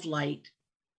beam of light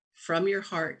from your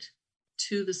heart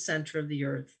to the center of the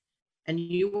earth. And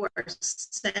you are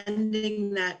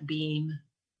sending that beam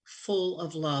full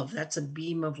of love. That's a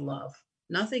beam of love,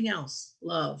 nothing else,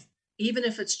 love. Even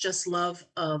if it's just love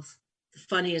of the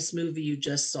funniest movie you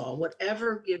just saw,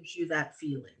 whatever gives you that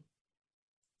feeling,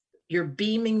 you're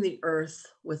beaming the earth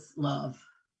with love.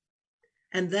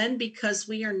 And then, because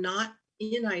we are not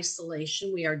in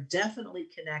isolation, we are definitely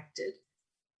connected.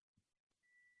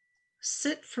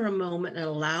 Sit for a moment and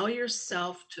allow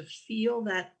yourself to feel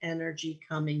that energy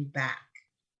coming back.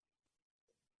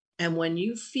 And when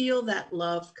you feel that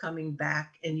love coming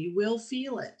back, and you will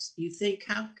feel it, you think,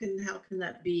 how can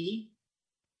that be?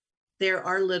 There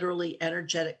are literally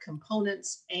energetic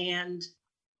components and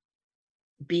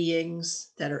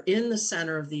beings that are in the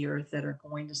center of the earth that are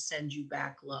going to send you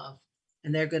back love.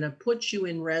 And they're going to put you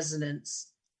in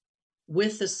resonance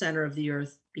with the center of the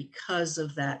earth because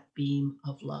of that beam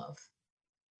of love.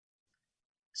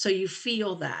 So you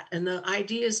feel that. And the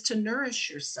idea is to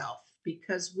nourish yourself,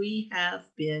 because we have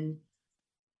been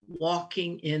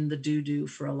walking in the doo-doo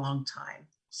for a long time.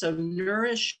 So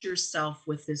nourish yourself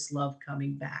with this love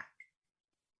coming back.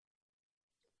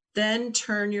 Then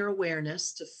turn your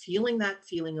awareness to feeling that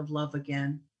feeling of love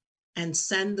again, and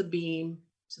send the beam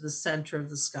to the center of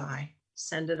the sky.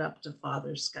 Send it up to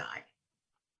Father Sky.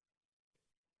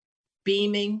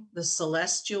 Beaming the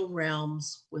celestial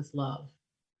realms with love.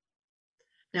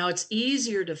 Now, it's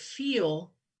easier to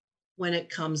feel when it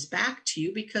comes back to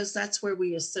you, because that's where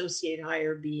we associate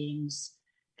higher beings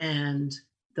and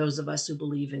those of us who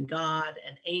believe in God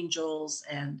and angels.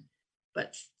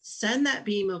 But send that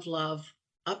beam of love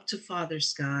up to Father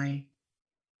Sky,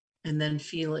 and then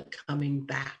feel it coming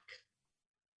back.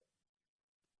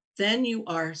 Then you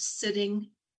are sitting,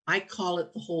 I call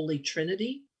it the Holy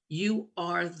Trinity. You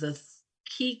are the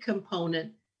key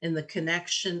component in the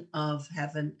connection of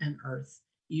heaven and earth.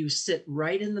 You sit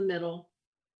right in the middle.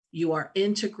 You are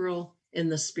integral in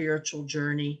the spiritual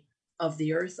journey of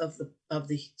the earth, of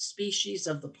the species,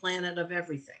 of the planet, of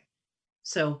everything.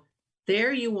 So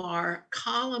there you are,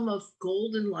 column of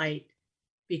golden light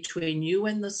between you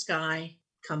and the sky,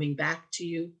 coming back to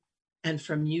you, and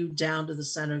from you down to the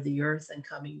center of the earth and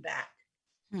coming back.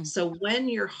 So when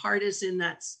your heart is in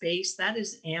that space, that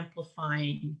is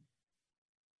amplifying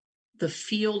the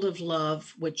field of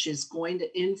love, which is going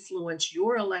to influence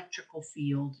your electrical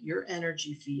field, your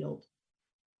energy field,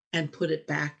 and put it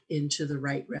back into the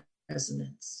right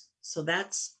resonance. So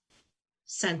that's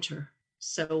center.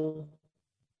 So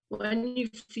when you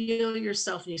feel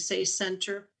yourself and you say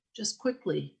center, just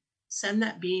quickly send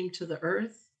that beam to the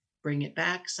earth, bring it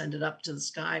back, send it up to the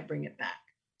sky, bring it back.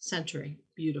 Centering,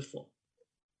 beautiful.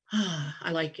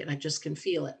 I like it. I just can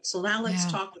feel it. So now let's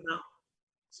talk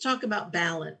about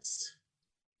balance.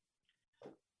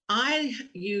 I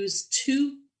use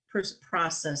two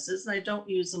processes. I don't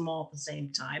use them all at the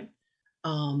same time.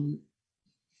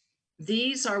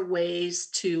 These are ways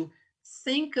to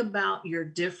think about your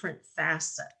different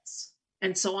facets.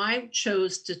 And so I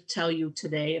chose to tell you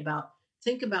today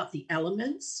think about the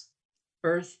elements,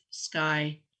 earth,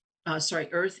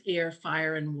 air,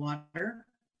 fire, and water.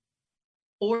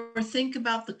 Or think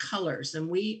about the colors. And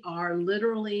we are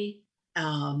literally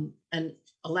an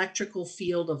electrical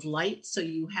field of light. So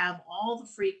you have all the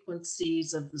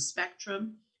frequencies of the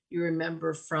spectrum. You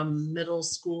remember from middle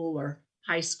school or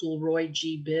high school, Roy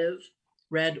G. Biv,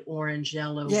 red, orange,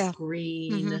 yellow,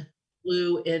 green,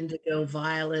 blue, indigo,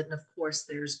 violet. And of course,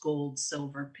 there's gold,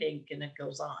 silver, pink, and it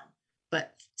goes on.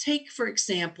 But take, for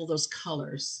example, those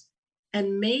colors.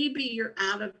 And maybe you're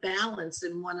out of balance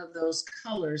in one of those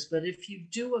colors, but if you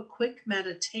do a quick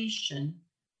meditation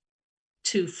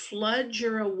to flood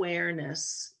your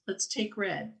awareness, let's take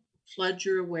red, flood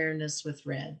your awareness with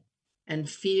red and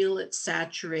feel it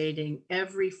saturating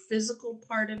every physical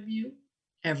part of you,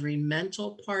 every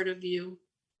mental part of you,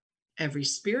 every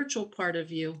spiritual part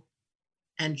of you,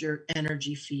 and your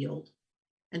energy field.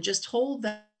 And just hold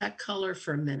that color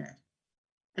for a minute.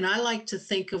 And I like to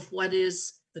think of what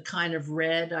is the kind of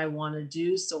red I want to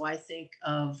do. So I think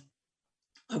of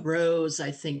a rose,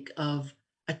 I think of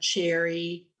a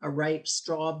cherry, a ripe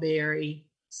strawberry,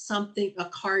 a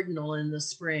cardinal in the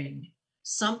spring,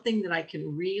 something that I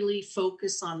can really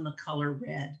focus on the color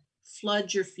red.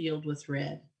 Flood your field with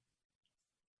red.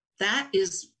 That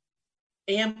is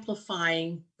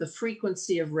amplifying the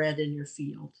frequency of red in your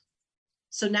field.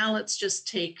 So now let's just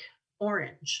take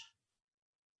orange.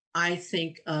 I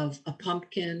think of a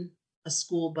pumpkin, a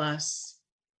school bus,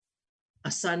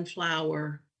 a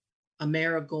sunflower, a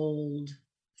marigold.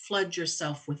 Flood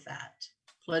yourself with that.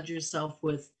 Flood yourself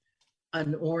with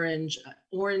an orange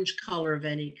color of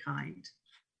any kind.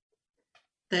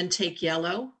 Then take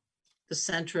yellow, the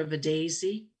center of a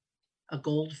daisy, a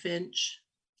goldfinch.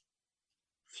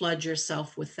 Flood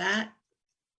yourself with that.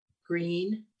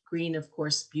 Green, of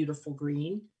course, beautiful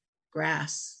green.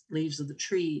 Grass, leaves of the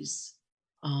trees.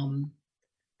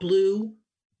 Blue,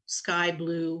 sky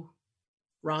blue,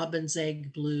 robin's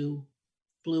egg blue,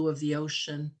 blue of the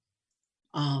ocean.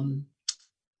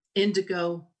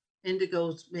 Indigo,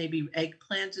 maybe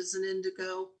eggplant is an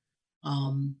indigo.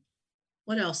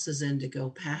 What else is indigo,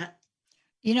 Pat?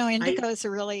 Indigo is a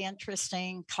really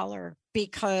interesting color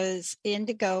because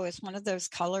indigo is one of those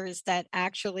colors that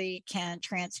actually can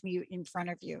transmute in front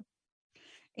of you.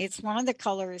 It's one of the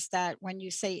colors that when you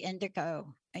say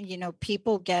indigo,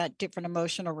 people get different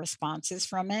emotional responses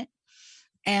from it.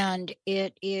 And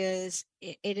it is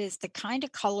the kind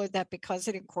of color that, because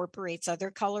it incorporates other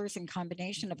colors and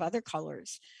combination of other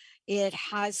colors, it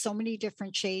has so many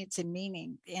different shades and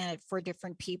meaning for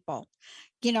different people.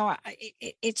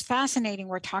 It's fascinating.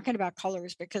 We're talking about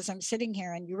colors because I'm sitting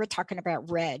here and you were talking about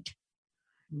red.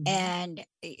 Mm-hmm. And,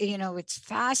 it's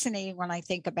fascinating when I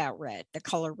think about red, the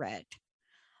color red.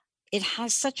 It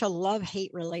has such a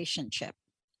love-hate relationship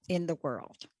in the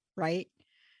world, right?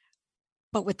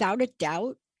 But without a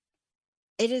doubt,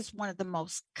 it is one of the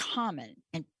most common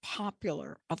and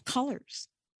popular of colors,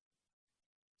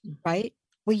 right?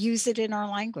 We use it in our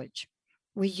language.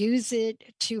 We use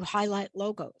it to highlight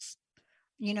logos.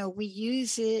 We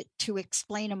use it to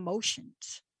explain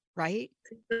emotions, right?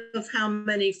 Think of how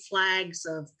many flags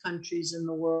of countries in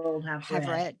the world have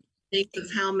red. Think of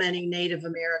how many Native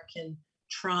American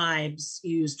tribes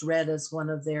used red as one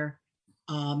of their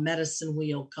medicine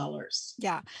wheel colors.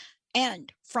 Yeah.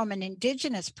 And from an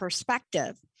indigenous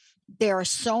perspective, there are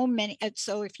so many. And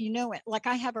so if you know it, like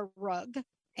I have a rug,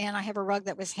 and I have a rug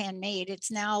that was handmade.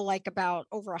 It's now like about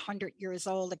over 100 years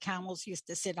old. The camels used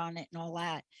to sit on it and all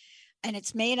that. And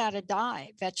it's made out of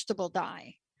dye, vegetable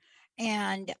dye.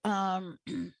 And,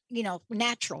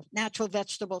 natural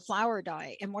vegetable flower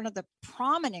dye. And one of the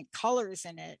prominent colors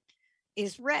in it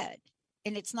is red.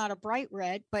 And it's not a bright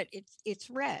red, but it's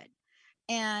red.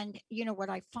 And, what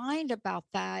I find about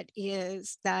that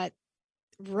is that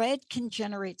red can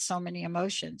generate so many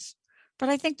emotions. But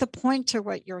I think the point to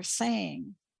what you're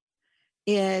saying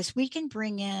is we can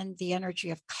bring in the energy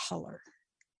of color.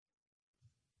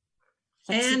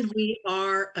 We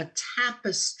are a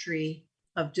tapestry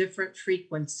of different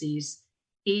frequencies,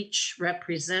 each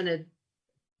represented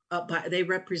they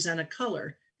represent a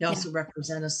color. They also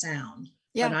represent a sound.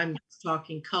 Yeah. But I'm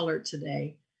talking color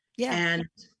today. Yeah.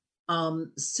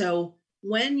 And so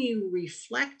when you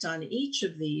reflect on each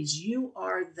of these, you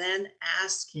are then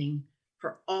asking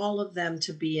for all of them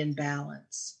to be in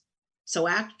balance. So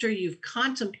after you've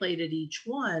contemplated each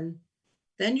one,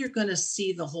 then you're going to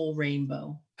see the whole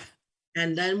rainbow.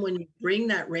 And then when you bring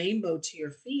that rainbow to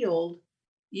your field,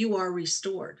 you are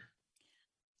restored.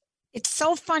 It's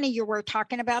so funny you were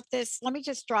talking about this. Let me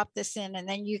just drop this in and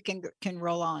then you can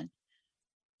roll on.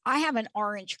 I have an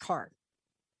orange car.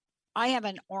 I have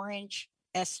an orange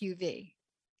SUV.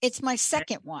 It's my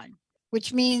second one,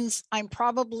 which means I'm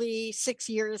probably 6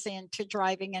 years into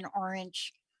driving an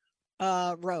orange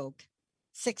Rogue.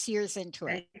 6 years into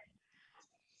it.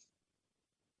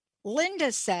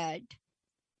 Linda said,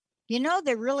 you know,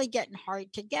 they're really getting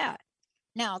hard to get.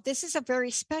 Now, this is a very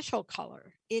special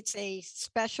color. It's a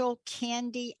special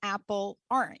candy apple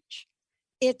orange.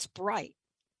 It's bright.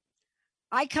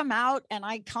 I come out and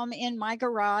I come in my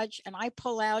garage and I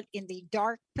pull out in the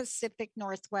dark Pacific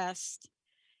Northwest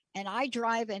and I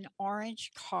drive an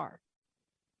orange car.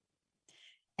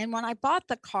 And when I bought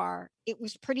the car, it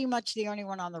was pretty much the only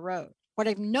one on the road. What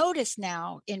I've noticed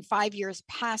now in 5 years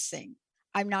passing,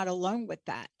 I'm not alone with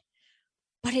that,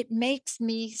 but it makes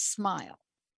me smile.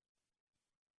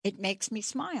 It makes me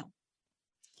smile.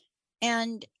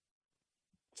 And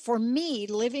for me,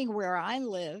 living where I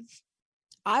live,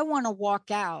 I want to walk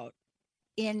out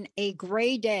in a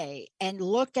gray day and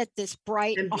look at this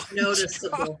bright and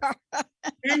noticeable.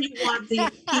 And you want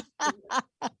the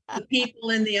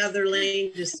people in the other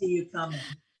lane to see you coming.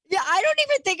 Yeah, I don't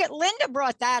even think Linda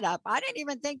brought that up. I didn't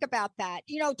even think about that.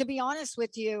 You know, to be honest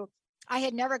with you, I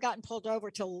had never gotten pulled over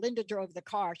till Linda drove the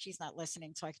car. She's not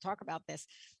listening, so I can talk about this.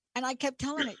 And I kept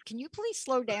telling her, can you please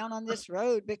slow down on this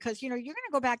road? Because, you know, you're going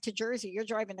to go back to Jersey. You're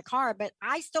driving the car, but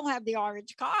I still have the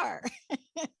orange car.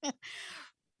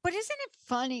 But isn't it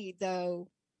funny, though,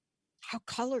 how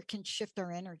color can shift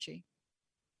our energy?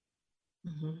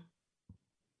 Mm-hmm.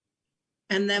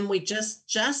 And then we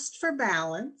just for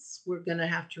balance, we're going to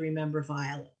have to remember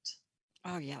violet.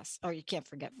 Oh, yes. Oh, you can't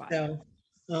forget violet.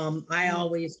 So I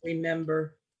always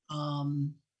remember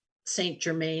Saint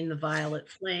Germain, the violet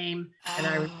flame, and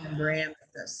I remember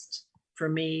amethyst. For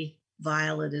me,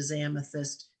 violet is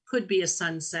amethyst. Could be a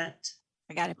sunset.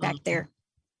 I got it back there.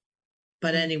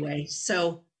 But anyway,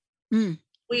 so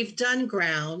we've done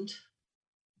ground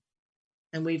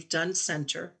and we've done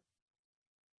center.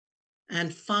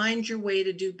 And find your way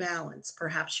to do balance.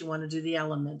 Perhaps you want to do the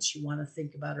elements. You want to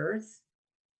think about earth.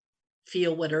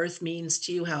 Feel what earth means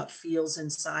to you, how it feels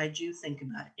inside you. Think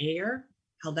about air,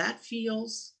 how that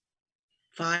feels.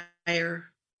 Fire.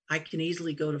 I can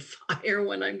easily go to fire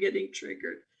when I'm getting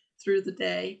triggered through the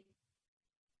day.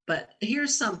 But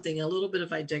here's something, a little bit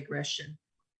of a digression.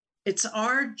 It's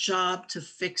our job to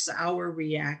fix our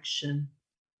reaction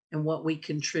and what we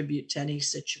contribute to any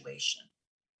situation.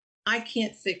 I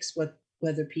can't fix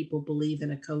whether people believe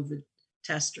in a COVID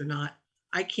test or not.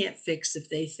 I can't fix if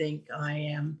they think I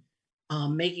am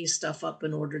making stuff up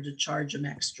in order to charge them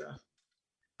extra.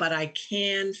 But I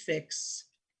can fix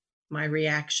my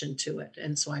reaction to it.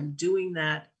 And so I'm doing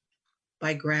that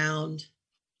by ground,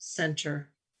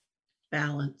 center,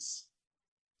 balance,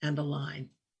 and align,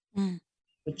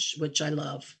 which I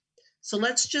love. So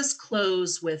let's just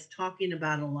close with talking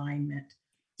about alignment.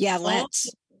 Yeah, let's.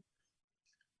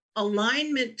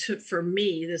 Alignment for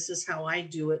me, this is how I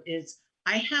do it, is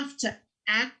I have to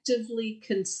actively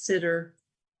consider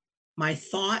my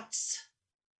thoughts,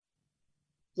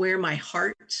 where my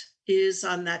heart is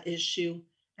on that issue,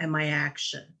 and my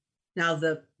action. Now,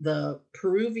 the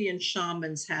Peruvian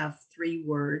shamans have 3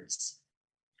 words,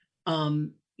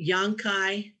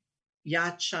 Yankai,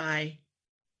 Yachai,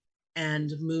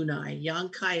 and Munai.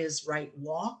 Yankai is right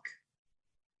walk,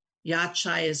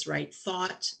 Yachai is right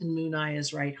thought, and Munai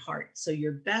is right heart. So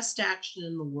your best action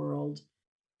in the world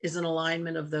is an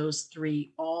alignment of those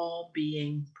 3 all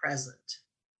being present.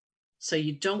 So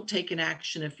you don't take an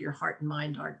action if your heart and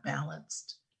mind aren't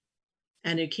balanced.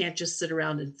 And you can't just sit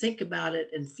around and think about it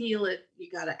and feel it.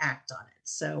 You got to act on it.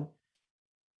 So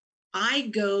I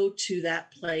go to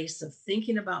that place of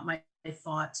thinking about my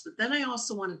thoughts, but then I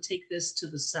also want to take this to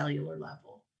the cellular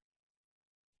level.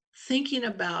 Thinking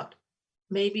about,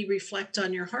 maybe reflect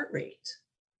on your heart rate.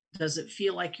 Does it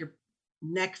feel like your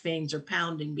neck veins are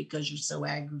pounding because you're so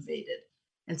aggravated?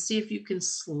 And see if you can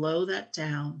slow that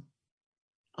down,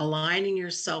 aligning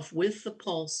yourself with the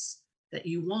pulse that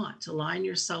you want. Align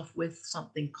yourself with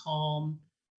something calm,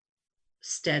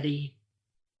 steady,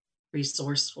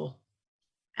 resourceful.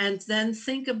 And then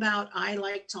think about, I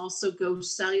like to also go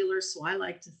cellular, so I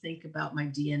like to think about my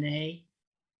DNA.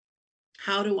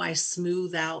 How do I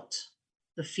smooth out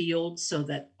the field so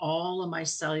that all of my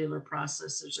cellular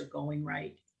processes are going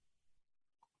right?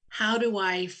 How do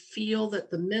I feel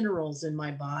that the minerals in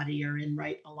my body are in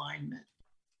right alignment?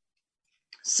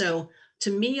 So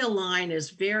to me, align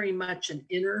is very much an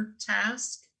inner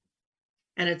task,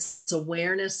 and it's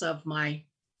awareness of my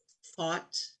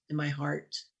thought and my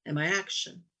heart and my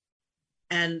action.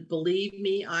 And believe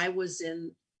me, I was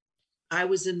in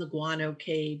the guano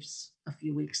caves a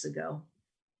few weeks ago,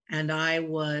 and I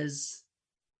was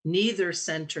neither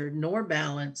centered nor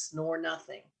balanced nor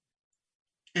nothing.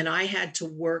 And I had to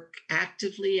work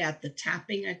actively at the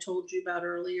tapping I told you about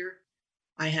earlier.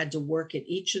 I had to work at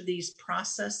each of these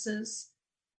processes,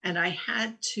 and I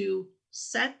had to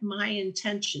set my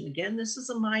intention. Again, this is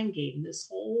a mind game. This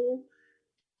whole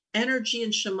energy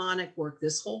and shamanic work,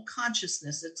 this whole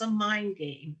consciousness, it's a mind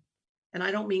game. And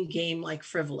I don't mean game like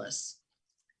frivolous.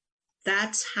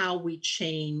 That's how we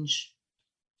change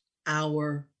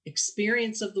our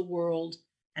experience of the world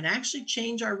and actually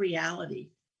change our reality,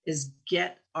 is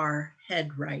get our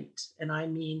head right. And I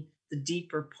mean the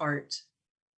deeper part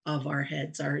of our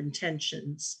heads, our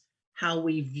intentions, how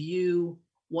we view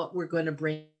what we're going to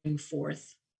bring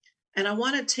forth. And I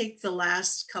want to take the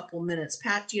last couple minutes.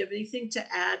 Pat, do you have anything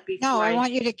to add before? No, I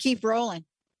want you to keep rolling.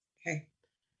 Okay.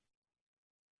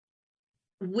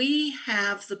 We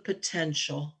have the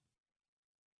potential.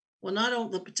 Well, not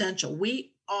only the potential,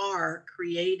 we are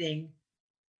creating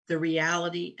the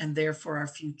reality and therefore our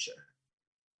future.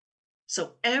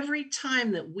 So every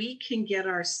time that we can get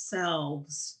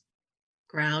ourselves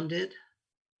grounded,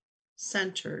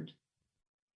 centered,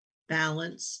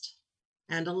 balanced,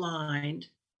 and aligned,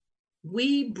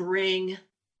 we bring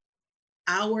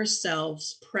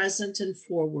ourselves present and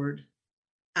forward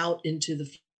out into the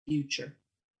future.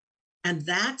 And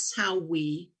that's how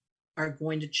we are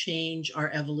going to change our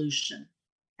evolution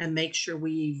and make sure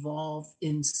we evolve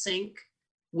in sync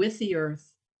with the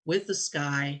earth, with the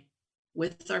sky,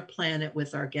 with our planet,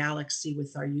 with our galaxy,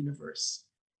 with our universe.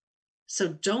 So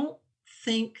don't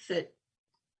think that,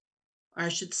 or I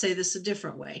should say this a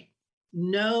different way.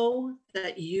 Know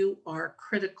that you are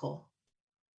critical.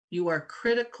 You are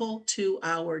critical to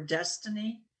our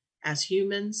destiny as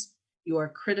humans. You are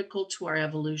critical to our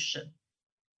evolution.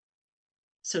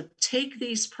 So take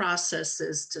these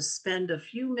processes to spend a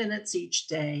few minutes each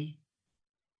day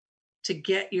to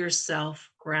get yourself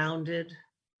grounded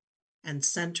and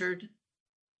centered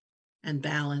and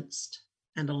balanced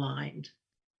and aligned,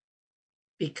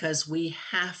 because we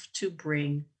have to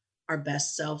bring our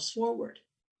best selves forward.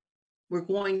 We're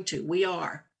going to, we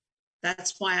are.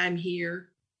 That's why I'm here.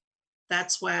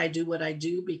 That's why I do what I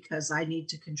do, because I need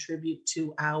to contribute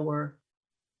to our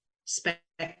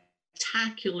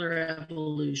spectacular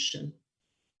evolution.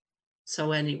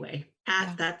 So anyway,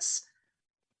 Pat, that's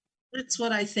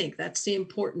what I think. That's the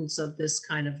importance of this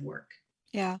kind of work.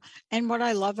 Yeah. And what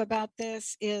I love about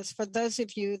this is, for those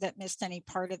of you that missed any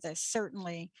part of this,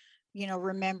 certainly,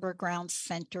 remember ground,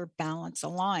 center, balance,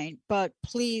 align. But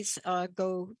please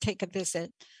go take a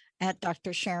visit at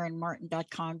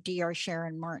drsharonmartin.com,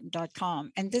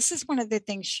 drsharonmartin.com. And this is one of the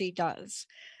things she does.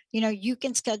 You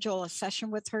can schedule a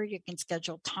session with her, you can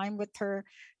schedule time with her,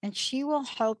 and she will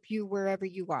help you wherever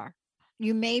you are.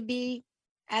 You may be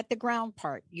at the ground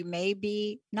part. You may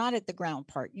be not at the ground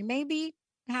part. You may be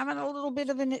having a little bit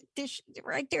of an addition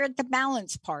right there at the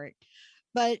balance part.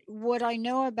 But what I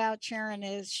know about Sharon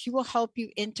is she will help you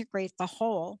integrate the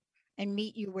whole and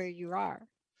meet you where you are.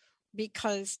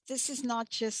 Because this is not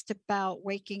just about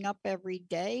waking up every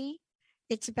day.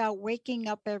 It's about waking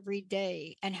up every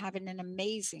day and having an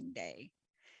amazing day.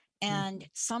 And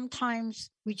sometimes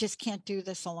we just can't do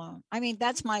this alone. I mean,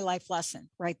 that's my life lesson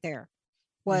right there,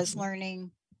 was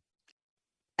learning,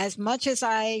 as much as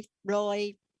I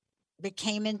really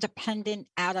became independent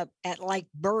at like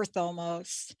birth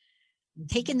almost,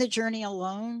 taking the journey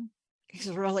alone is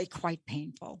really quite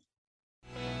painful.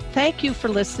 Thank you for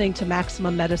listening to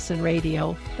Maximum Medicine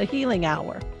Radio, The Healing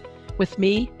Hour, with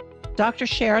me, Dr.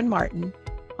 Sharon Martin,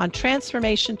 on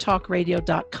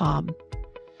TransformationTalkRadio.com.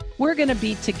 We're going to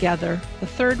be together the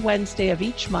third Wednesday of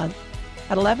each month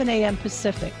at 11 a.m.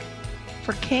 Pacific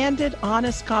for candid,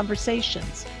 honest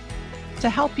conversations to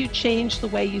help you change the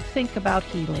way you think about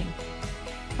healing,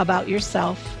 about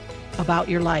yourself, about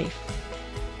your life.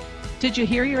 Did you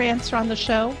hear your answer on the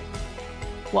show?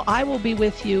 Well, I will be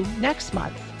with you next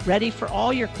month, ready for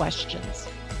all your questions,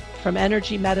 from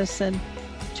energy medicine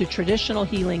to traditional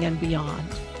healing and beyond.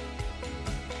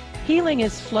 Healing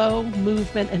is flow,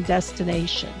 movement, and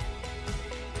destination.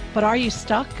 But are you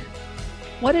stuck?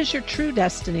 What is your true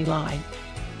destiny line?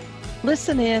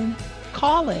 Listen in,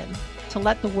 call in to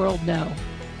let the world know.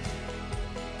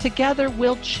 Together,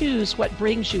 we'll choose what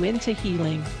brings you into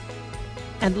healing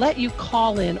and let you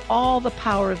call in all the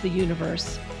power of the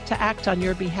universe to act on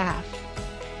your behalf.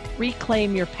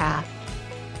 Reclaim your path.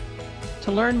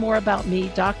 To learn more about me,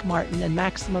 Doc Martin, and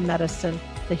Maximum Medicine,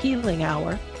 The Healing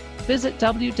Hour, visit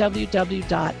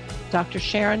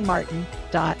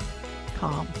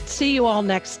www.drsharonmartin.com. See you all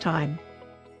next time.